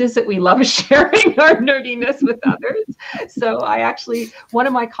nerds is that we love sharing our nerdiness with others. So one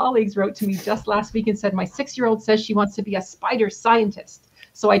of my colleagues wrote to me just last week and said, my 6-year-old says she wants to be a spider scientist.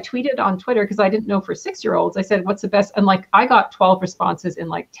 So I tweeted on Twitter, because I didn't know for 6-year-olds, I said, what's the best? And I got 12 responses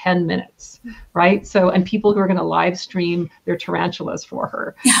in 10 minutes, right? So, and people who are going to live stream their tarantulas for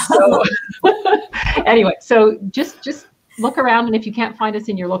her. So anyway, so just look around. And if you can't find us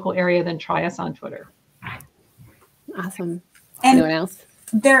in your local area, then try us on Twitter. Awesome. And anyone else?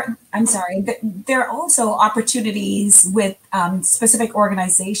 There are also opportunities with specific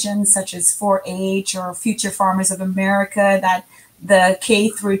organizations such as 4-H or Future Farmers of America, that the K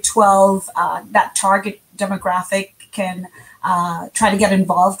through 12, that target demographic can try to get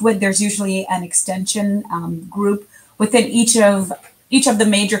involved with. There's usually an extension group within each of the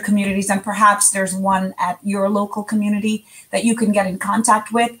major communities, and perhaps there's one at your local community that you can get in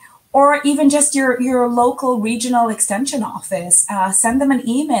contact with. Or even just your local regional extension office. Send them an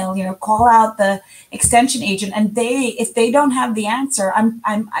email, call out the extension agent, and if they don't have the answer,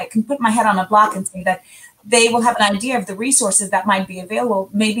 I can put my head on a block and say that they will have an idea of the resources that might be available.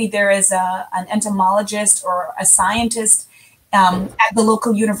 Maybe there is an entomologist or a scientist at the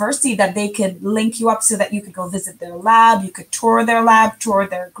local university that they could link you up so that you could go visit their lab, you could tour their lab, tour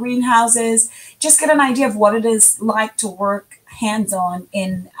their greenhouses, just get an idea of what it is like to work hands-on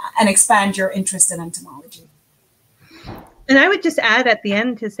and expand your interest in entomology. And I would just add at the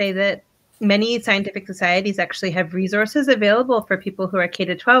end to say that many scientific societies actually have resources available for people who are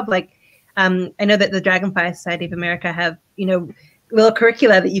K-12. I know that the Dragonfly Society of America have, little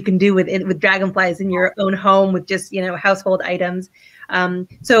curricula that you can do with dragonflies in your own home with just, household items.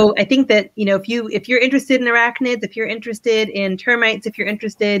 So I think that, if you're interested in arachnids, if you're interested in termites, if you're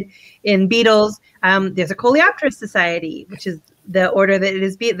interested in beetles, there's a Coleoptera Society, which is the order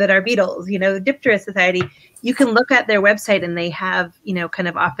that are beetles, the Diptera Society. You can look at their website and they have, kind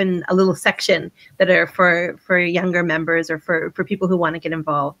of often a little section that are for younger members or for people who want to get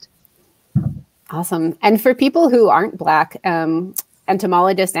involved. Awesome. And for people who aren't Black,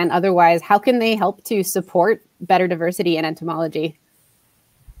 entomologists and otherwise, how can they help to support better diversity in entomology?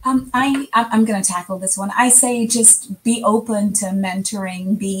 I'm going to tackle this one. I say just be open to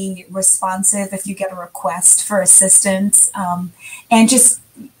mentoring, be responsive if you get a request for assistance, and just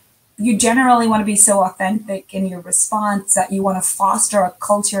you generally want to be so authentic in your response that you want to foster a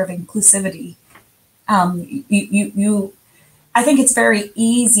culture of inclusivity. I think it's very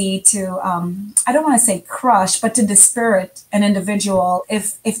easy to, I don't want to say crush, but to dispirit an individual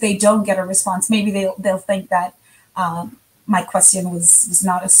if they don't get a response. Maybe they'll think that my question was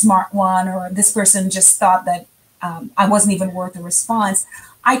not a smart one, or this person just thought that I wasn't even worth a response.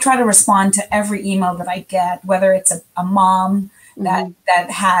 I try to respond to every email that I get, whether it's a mom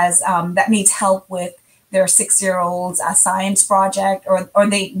that needs help with their 6-year-old's science project, or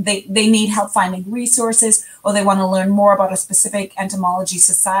they need help finding resources, or they want to learn more about a specific entomology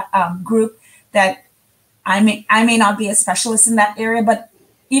group that I may not be a specialist in that area, but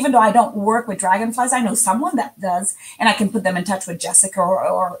even though I don't work with dragonflies, I know someone that does, and I can put them in touch with Jessica,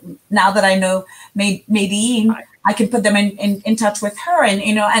 or now that I know Maydianne, I can put them in touch with her,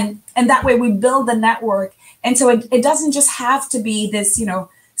 and that way we build the network. And so it doesn't just have to be this,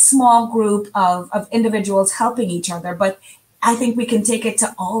 small group of individuals helping each other, but I think we can take it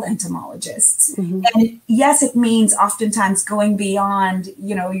to all entomologists. Mm-hmm. And yes, it means oftentimes going beyond,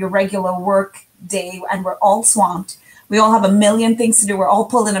 your regular work day, and we're all swamped. We all have a million things to do. We're all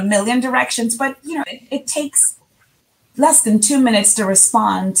pulled in a million directions, but it takes less than 2 minutes to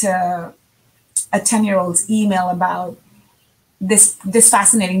respond to a 10-year-old's email about this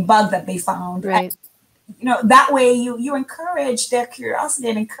fascinating bug that they found. Right. And, that way you encourage their curiosity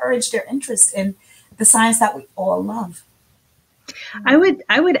and encourage their interest in the science that we all love. I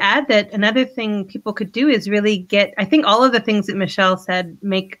would add that another thing people could do is really get, I think all of the things that Michelle said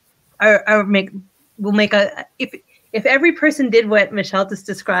if every person did what Michelle just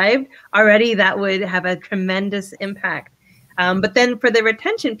described already, that would have a tremendous impact. But then for the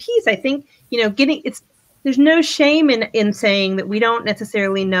retention piece, I think, there's no shame in saying that we don't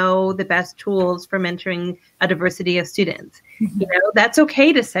necessarily know the best tools for mentoring a diversity of students. Mm-hmm. That's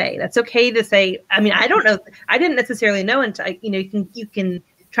okay to say. That's okay to say. I mean, I don't know. I didn't necessarily know until you can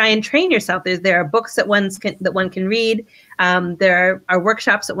try and train yourself. There are books that one can read. There are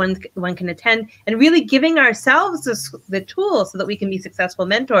workshops that one can attend, and really giving ourselves the tools so that we can be successful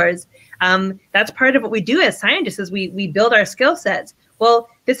mentors. That's part of what we do as scientists, is we build our skill sets. Well,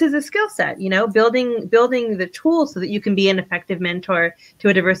 this is a skill set, building the tools so that you can be an effective mentor to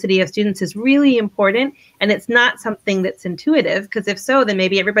a diversity of students is really important. And it's not something that's intuitive, because if so, then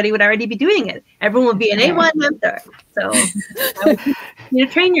maybe everybody would already be doing it. Everyone would be an A1 mentor. So,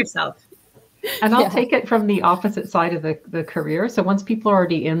 train yourself. And I'll take it from the opposite side of the career. So once people are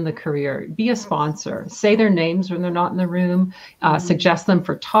already in the career, be a sponsor. Say their names when they're not in the room. Suggest them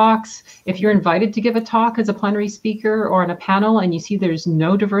for talks. If you're invited to give a talk as a plenary speaker or on a panel and you see there's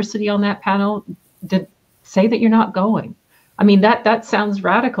no diversity on that panel, say that you're not going. I mean, that sounds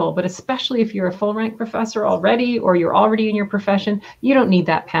radical, but especially if you're a full rank professor already, or you're already in your profession, you don't need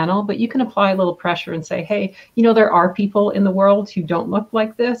that panel, but you can apply a little pressure and say, hey, there are people in the world who don't look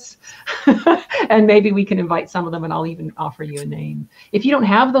like this, and maybe we can invite some of them, and I'll even offer you a name. If you don't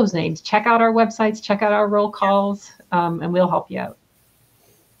have those names, check out our websites, check out our roll calls, and we'll help you out.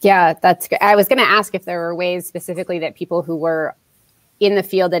 Yeah, that's good. I was going to ask if there were ways specifically that people who were in the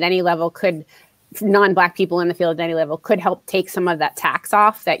field at any level non-Black people in the field at any level could help take some of that tax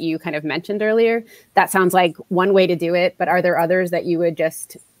off that you kind of mentioned earlier. That sounds like one way to do it, but are there others that you would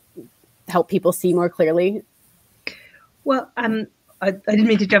just help people see more clearly? Well, I didn't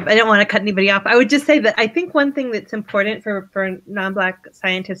mean to jump. I don't want to cut anybody off. I would just say that I think one thing that's important for non-Black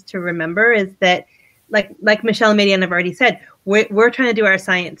scientists to remember is that, like Michelle and Maydianne have already said, we're trying to do our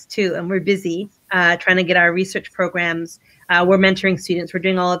science too, and we're busy trying to get our research programs. We're mentoring students. We're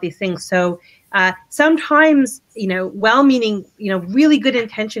doing all of these things. So sometimes, well-meaning, really good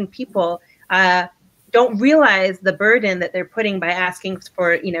intentioned people don't realize the burden that they're putting by asking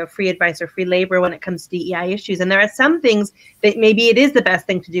for, free advice or free labor when it comes to DEI issues. And there are some things that maybe it is the best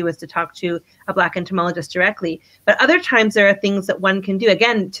thing to do is to talk to a Black entomologist directly. But other times there are things that one can do,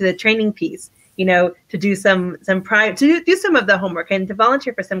 again, to the training piece. to do some of the homework and to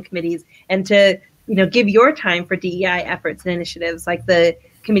volunteer for some committees and to, give your time for DEI efforts and initiatives like the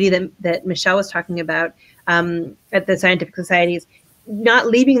committee that Michelle was talking about at the scientific societies. Not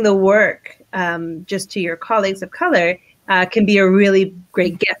leaving the work just to your colleagues of color can be a really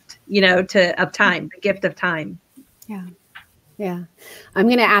great gift, of time, the gift of time. Yeah. Yeah. I'm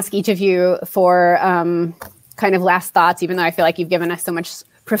going to ask each of you for kind of last thoughts, even though I feel like you've given us so much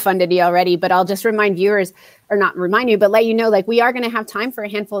profundity already, but I'll just remind viewers, or not remind you, but let you know, like, we are going to have time for a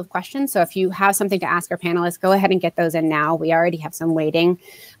handful of questions. So if you have something to ask our panelists, go ahead and get those in now. We already have some waiting.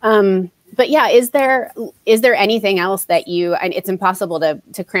 But yeah, is there anything else that and it's impossible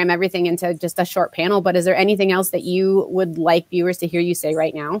to cram everything into just a short panel, but is there anything else that you would like viewers to hear you say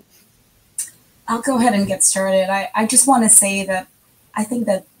right now? I'll go ahead and get started. I just want to say that I think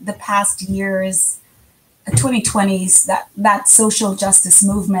that the past years, 2020s, that social justice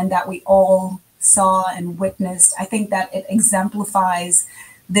movement that we all saw and witnessed, I think that it exemplifies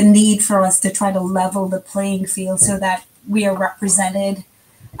the need for us to try to level the playing field so that we are represented,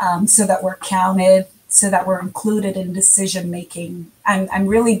 so that we're counted, so that we're included in decision making. I'm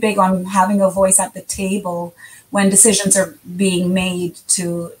really big on having a voice at the table when decisions are being made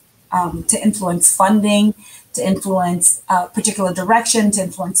to influence funding, to influence a particular direction, to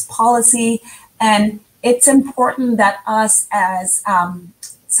influence policy. And it's important that us as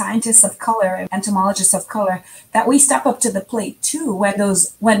scientists of color, entomologists of color, that we step up to the plate too when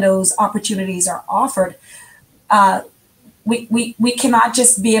those opportunities are offered. We cannot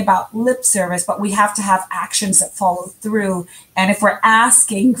just be about lip service, but we have to have actions that follow through. And if we're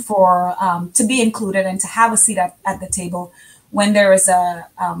asking for to be included and to have a seat at the table, when there is a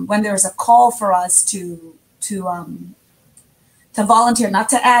call for us to volunteer, not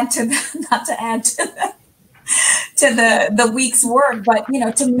to add to the week's work, but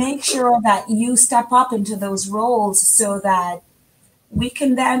to make sure that you step up into those roles so that we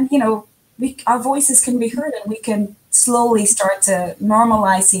can then our voices can be heard and we can slowly start to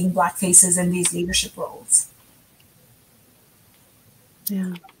normalize seeing Black faces in these leadership roles.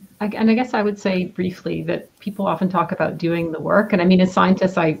 Yeah. And I guess I would say briefly that people often talk about doing the work. And I mean, as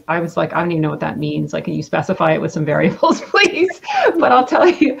scientists, I was like, I don't even know what that means. Like, can you specify it with some variables, please? But I'll tell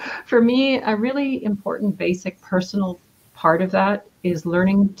you, for me, a really important basic personal part of that is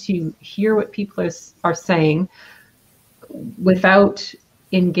learning to hear what people are saying without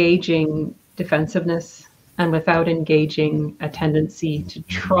engaging defensiveness and without engaging a tendency to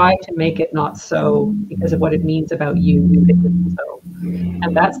try to make it not so because of what it means about you if it isn't so.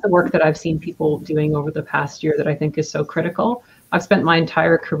 And that's the work that I've seen people doing over the past year that I think is so critical. I've spent my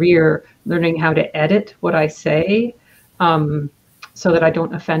entire career learning how to edit what I say so that I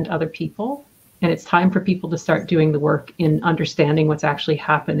don't offend other people. And it's time for people to start doing the work in understanding what's actually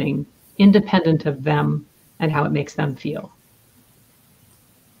happening, independent of them and how it makes them feel.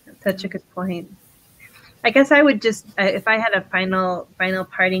 That's such a good point. I guess I would just, if I had a final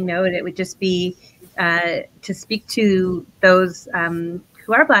parting note, it would just be to speak to those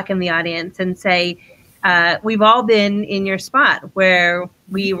who are Black in the audience and say, we've all been in your spot where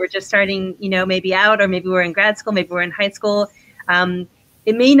we were just starting, maybe out, or maybe we're in grad school, maybe we're in high school.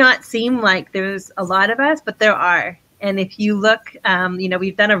 It may not seem like there's a lot of us, but there are. And if you look,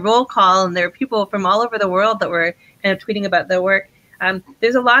 we've done a roll call and there are people from all over the world that were kind of tweeting about their work.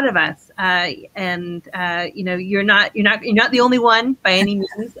 There's a lot of us, and you're not the only one by any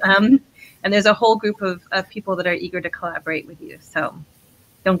means. And there's a whole group of people that are eager to collaborate with you. So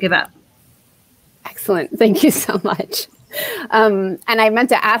don't give up. Excellent. Thank you so much. And I meant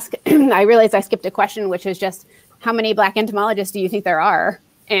to ask, I realized I skipped a question, which is just how many Black entomologists do you think there are?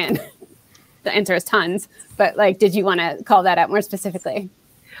 And the answer is tons. But did you want to call that out more specifically?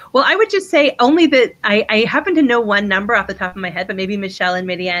 Well, I would just say only that I happen to know one number off the top of my head, but maybe Michelle and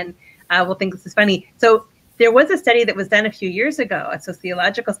Maydianne will think this is funny. So there was a study that was done a few years ago, a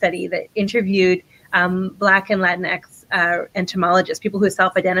sociological study that interviewed Black and Latinx entomologists, people who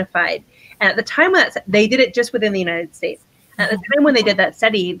self-identified. And at the time they did it just within the United States. And at the time when they did that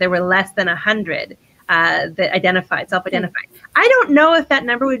study, there were less than 100 that self-identified. I don't know if that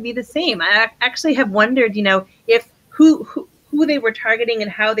number would be the same. I actually have wondered, if who they were targeting and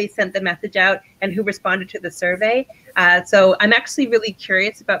how they sent the message out and who responded to the survey. So I'm actually really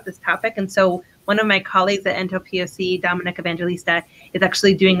curious about this topic. And so one of my colleagues at EntoPOC, Dominic Evangelista, is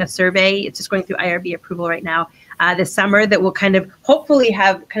actually doing a survey. It's just going through IRB approval right now this summer that will kind of hopefully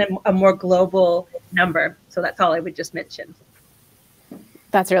have kind of a more global number. So that's all I would just mention.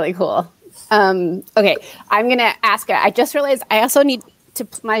 That's really cool. Okay, I'm going to ask, I just realized I also need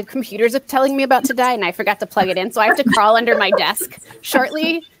my computer's telling me about to die, and I forgot to plug it in, so I have to crawl under my desk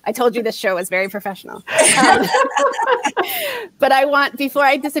shortly. I told you this show was very professional. But before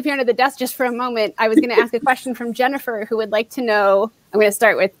I disappear under the desk just for a moment, I was going to ask a question from Jennifer, who would like to know, I'm going to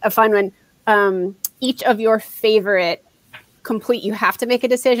start with a fun one, each of your favorite, you have to make a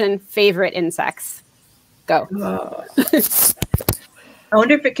decision, favorite insects. Go. I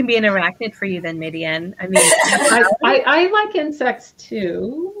wonder if it can be an arachnid for you then, Maydianne. I mean, I like insects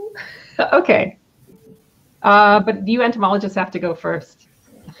too. Okay. But you entomologists have to go first.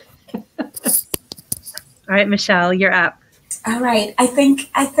 All right, Michelle, you're up. All right. I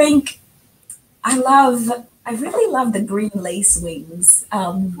really love the green lacewings.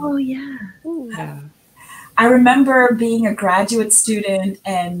 Oh, yeah. Yeah. I remember being a graduate student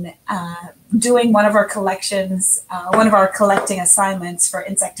and doing one of our collecting assignments for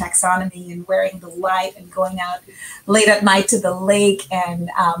insect taxonomy and wearing the light and going out late at night to the lake and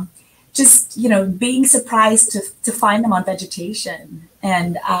just, being surprised to find them on vegetation.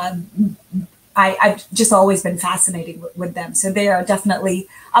 And I've just always been fascinated with them. So they are definitely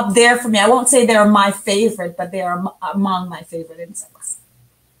up there for me. I won't say they're my favorite, but they are among my favorite insects.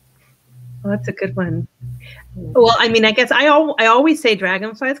 Well, that's a good one. Well, I mean, I guess I always say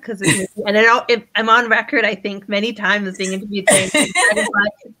dragonflies because, and I'm on record, I think, many times as being interviewed saying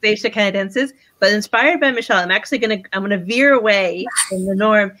dragonflies, Thesia canadensis. But inspired by Michelle, I'm gonna veer away from the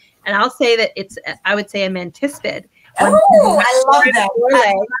norm, and I'll say that I would say a mantispid. Oh, I love them.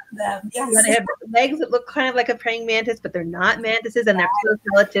 I love them. Yes. They have legs that look kind of like a praying mantis, but they're not mantises, and they're close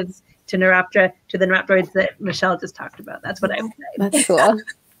relatives to the Neuropteroids that Michelle just talked about. That's what I would say. That's cool.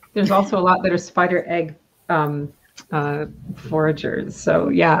 There's also a lot that are spider egg foragers. So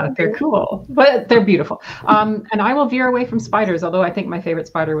yeah, they're cool, but they're beautiful. And I will veer away from spiders, although I think my favorite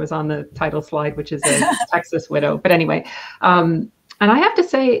spider was on the title slide, which is a Texas widow. But anyway, and I have to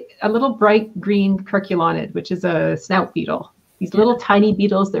say a little bright green curculonid, which is a snout beetle. These little tiny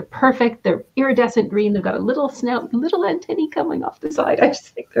beetles, they're perfect. They're iridescent green. They've got a little snout, little antennae coming off the side. I just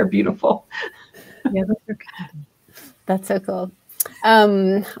think they're beautiful. Yeah, those are good. That's so cool.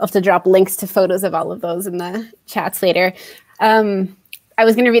 I'll have to drop links to photos of all of those in the chats later. I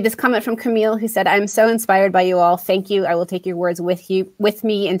was going to read this comment from Camille, who said, "I'm so inspired by you all. Thank you. I will take your words with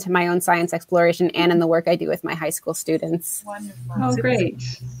me into my own science exploration and in the work I do with my high school students." Wonderful. Oh, great.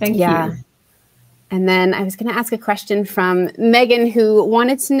 Thank you. And then I was going to ask a question from Megan, who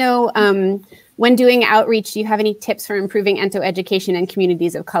wanted to know, when doing outreach, do you have any tips for improving ento education in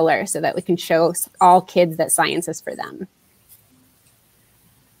communities of color so that we can show all kids that science is for them?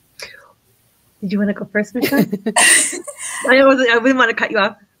 Did you want to go first, Michelle? I wouldn't want to cut you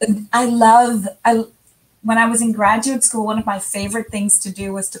off. When I was in graduate school, one of my favorite things to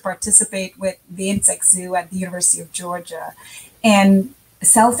do was to participate with the insect zoo at the University of Georgia. And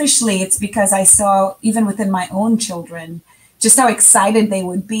selfishly, it's because I saw, even within my own children, just how excited they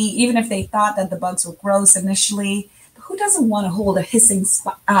would be, even if they thought that the bugs were gross initially. But who doesn't want to hold a hissing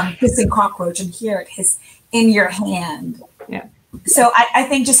cockroach and hear it hiss in your hand? Yeah. So I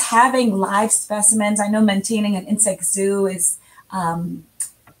think just having live specimens, I know maintaining an insect zoo is can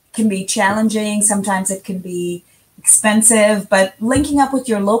be challenging. Sometimes it can be expensive, but linking up with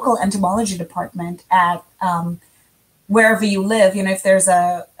your local entomology department at wherever you live, if there's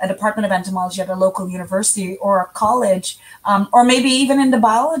a department of entomology at a local university or a college, or maybe even in the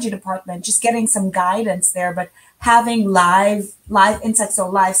biology department, just getting some guidance there, but having live insects or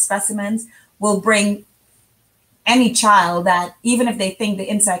live specimens will bring any child that, even if they think the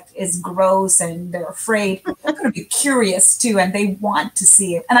insect is gross and they're afraid, they're going to be curious too, and they want to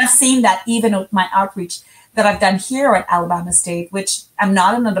see it. And I've seen that even with my outreach that I've done here at Alabama State, which I'm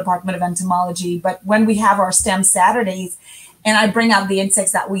not in the Department of Entomology, but when we have our STEM Saturdays and I bring out the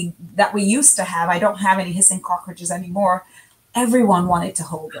insects that we used to have, I don't have any hissing cockroaches anymore, everyone wanted to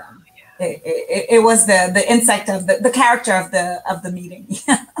hold them. It was the insect of the character of the meeting.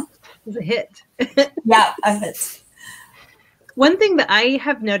 It was a hit. Yeah, a hit. One thing that I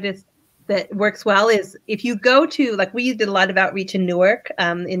have noticed that works well is if you go to, like, we did a lot of outreach in Newark,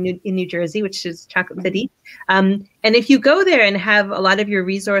 in New Jersey, which is Chocolate City. And if you go there and have a lot of your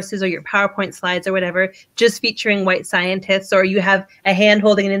resources or your PowerPoint slides or whatever, just featuring white scientists, or you have a hand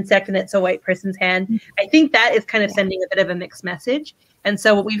holding an insect and it's a white person's hand, I think that is kind of sending a bit of a mixed message. And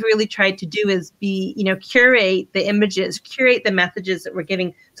so what we've really tried to do is curate the images, curate the messages that we're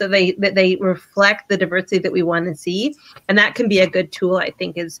giving so that they reflect the diversity that we want to see. And that can be a good tool, I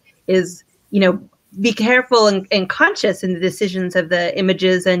think, is be careful and conscious in the decisions of the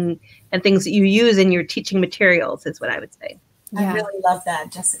images and things that you use in your teaching materials, is what I would say. Yeah. I really love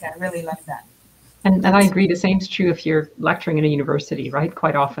that, Jessica. I really love that. And I agree. The same is true if you're lecturing in a university, right?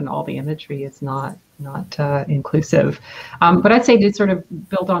 Quite often, all the imagery is not inclusive. But I'd say to sort of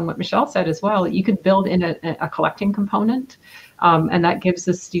build on what Michelle said as well, you could build in a collecting component, and that gives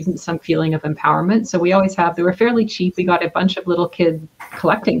the students some feeling of empowerment. So we always have, they were fairly cheap. We got a bunch of little kid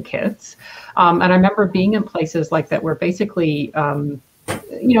collecting kits. And I remember being in places like that were basically,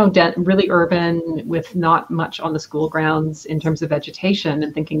 you know, really urban with not much on the school grounds in terms of vegetation,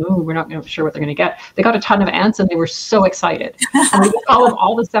 and thinking, oh, we're not sure what they're going to get. They got a ton of ants and they were so excited. And we would tell them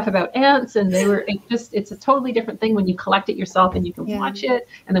all the stuff about ants, and they were it's a totally different thing when you collect it yourself and you can watch it,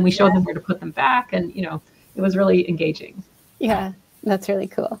 and then we showed them where to put them back, and you know, it was really engaging. Yeah, that's really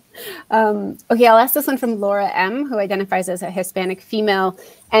cool. Okay, I'll ask this one from Laura M., who identifies as a Hispanic female.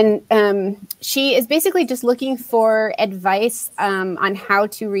 And she is basically just looking for advice on how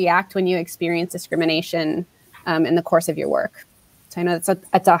to react when you experience discrimination in the course of your work. So I know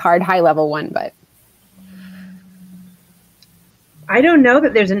that's a hard, high-level one, but. I don't know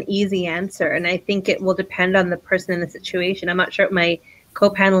that there's an easy answer, and I think it will depend on the person in the situation. I'm not sure what my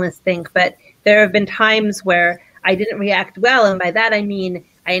co-panelists think, but there have been times where I didn't react well, and by that I mean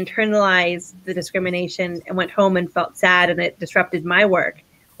I internalized the discrimination and went home and felt sad, and it disrupted my work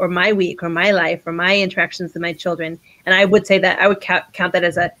or my week or my life or my interactions with my children. And I would say that I would count that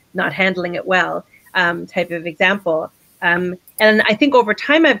as a not handling it well type of example. And I think over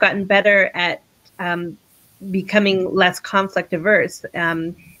time I've gotten better at becoming less conflict averse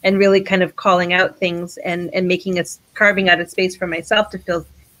and really kind of calling out things and carving out a space for myself to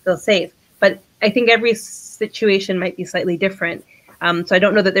feel safe. But I think every situation might be slightly different. So I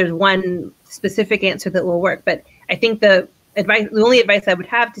don't know that there's one specific answer that will work, but I think the only advice I would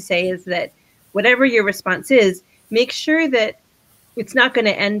have to say is that whatever your response is, make sure that it's not going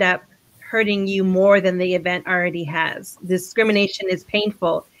to end up hurting you more than the event already has. Discrimination is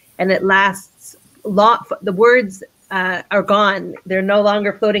painful and it lasts the words are gone. They're no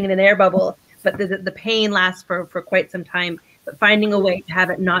longer floating in an air bubble, but the pain lasts for quite some time. But finding a way to have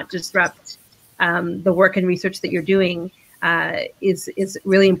it not disrupt the work and research that you're doing is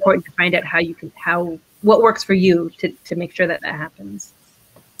really important to find out what works for you to make sure that happens.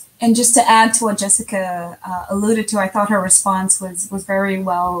 And just to add to what Jessica alluded to, I thought her response was very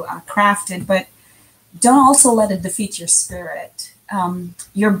well crafted, but don't also let it defeat your spirit.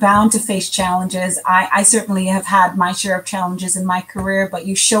 You're bound to face challenges. I certainly have had my share of challenges in my career, but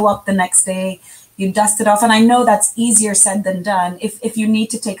you show up the next day, you dust it off. And I know that's easier said than done. If you need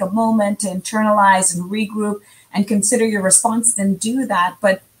to take a moment to internalize and regroup and consider your response, then do that.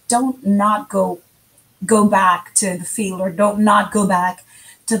 But don't not go back to the field, or don't not go back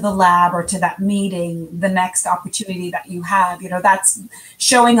to the lab or to that meeting the next opportunity that you have. You know, that's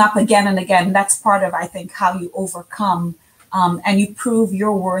showing up again and again. That's part of, I think, how you overcome and you prove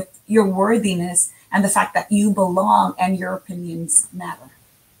your worth, your worthiness, and the fact that you belong and your opinions matter.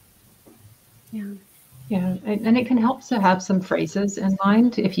 Yeah, and it can help to have some phrases in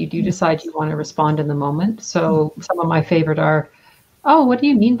mind if you do decide you want to respond in the moment. So some of my favorite are, "Oh, what do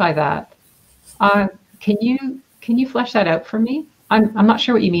you mean by that? Can you flesh that out for me? I'm not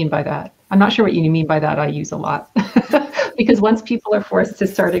sure what you mean by that. I'm not sure what you mean by that." I use a lot because once people are forced to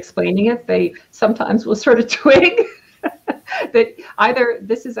start explaining it, they sometimes will sort of twig that either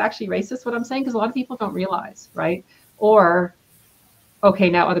this is actually racist, what I'm saying, because a lot of people don't realize, right? Or, okay,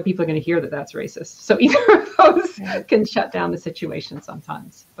 now other people are going to hear that that's racist. So either of those can shut down the situation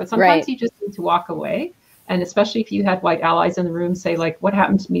sometimes. But sometimes you just need to walk away. And especially if you had white allies in the room, say, like, what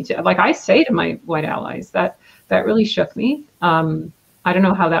happened to me? Like I say to my white allies, that really shook me. I don't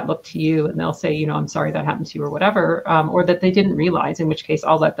know how that looked to you. And they'll say, you know, I'm sorry that happened to you or whatever, or that they didn't realize, in which case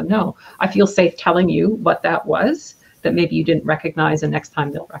I'll let them know. I feel safe telling you what that was, that maybe you didn't recognize, and next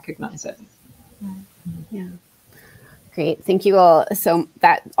time they'll recognize it. Yeah. Great. Thank you all. So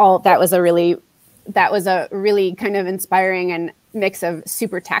that was a really kind of inspiring and mix of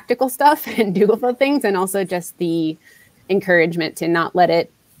super tactical stuff and doable things, and also just the encouragement to not let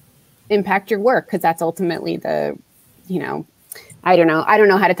it impact your work, because that's ultimately the, you know, I don't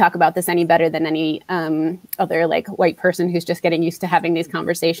know how to talk about this any better than any other like white person who's just getting used to having these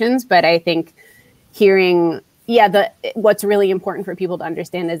conversations. But I think hearing, what's really important for people to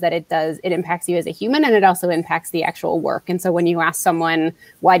understand is that it impacts you as a human, and it also impacts the actual work. And so when you ask someone,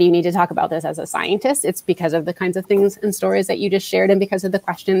 why do you need to talk about this as a scientist? It's because of the kinds of things and stories that you just shared, and because of the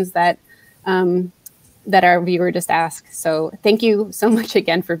questions that our viewer just asked. So thank you so much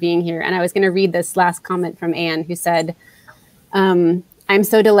again for being here. And I was going to read this last comment from Anne, who said, I'm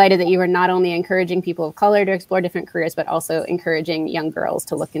so delighted that you are not only encouraging people of color to explore different careers, but also encouraging young girls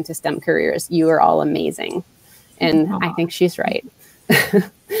to look into STEM careers. You are all amazing. And I think she's right.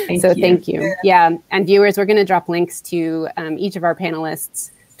 Thank you. Yeah, and viewers, we're going to drop links to each of our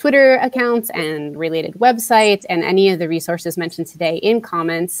panelists' Twitter accounts and related websites and any of the resources mentioned today in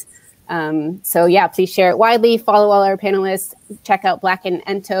comments. So yeah, please share it widely, follow all our panelists, check out Black in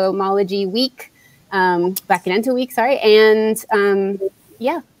Entomology Week, Black in Ento Week, sorry, and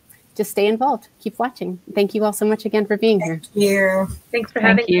yeah, just stay involved, keep watching. Thank you all so much again for being here. Thank you. Thanks for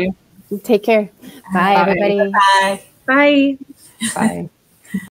having me. Take care. Bye, everybody. Bye. Bye. Bye.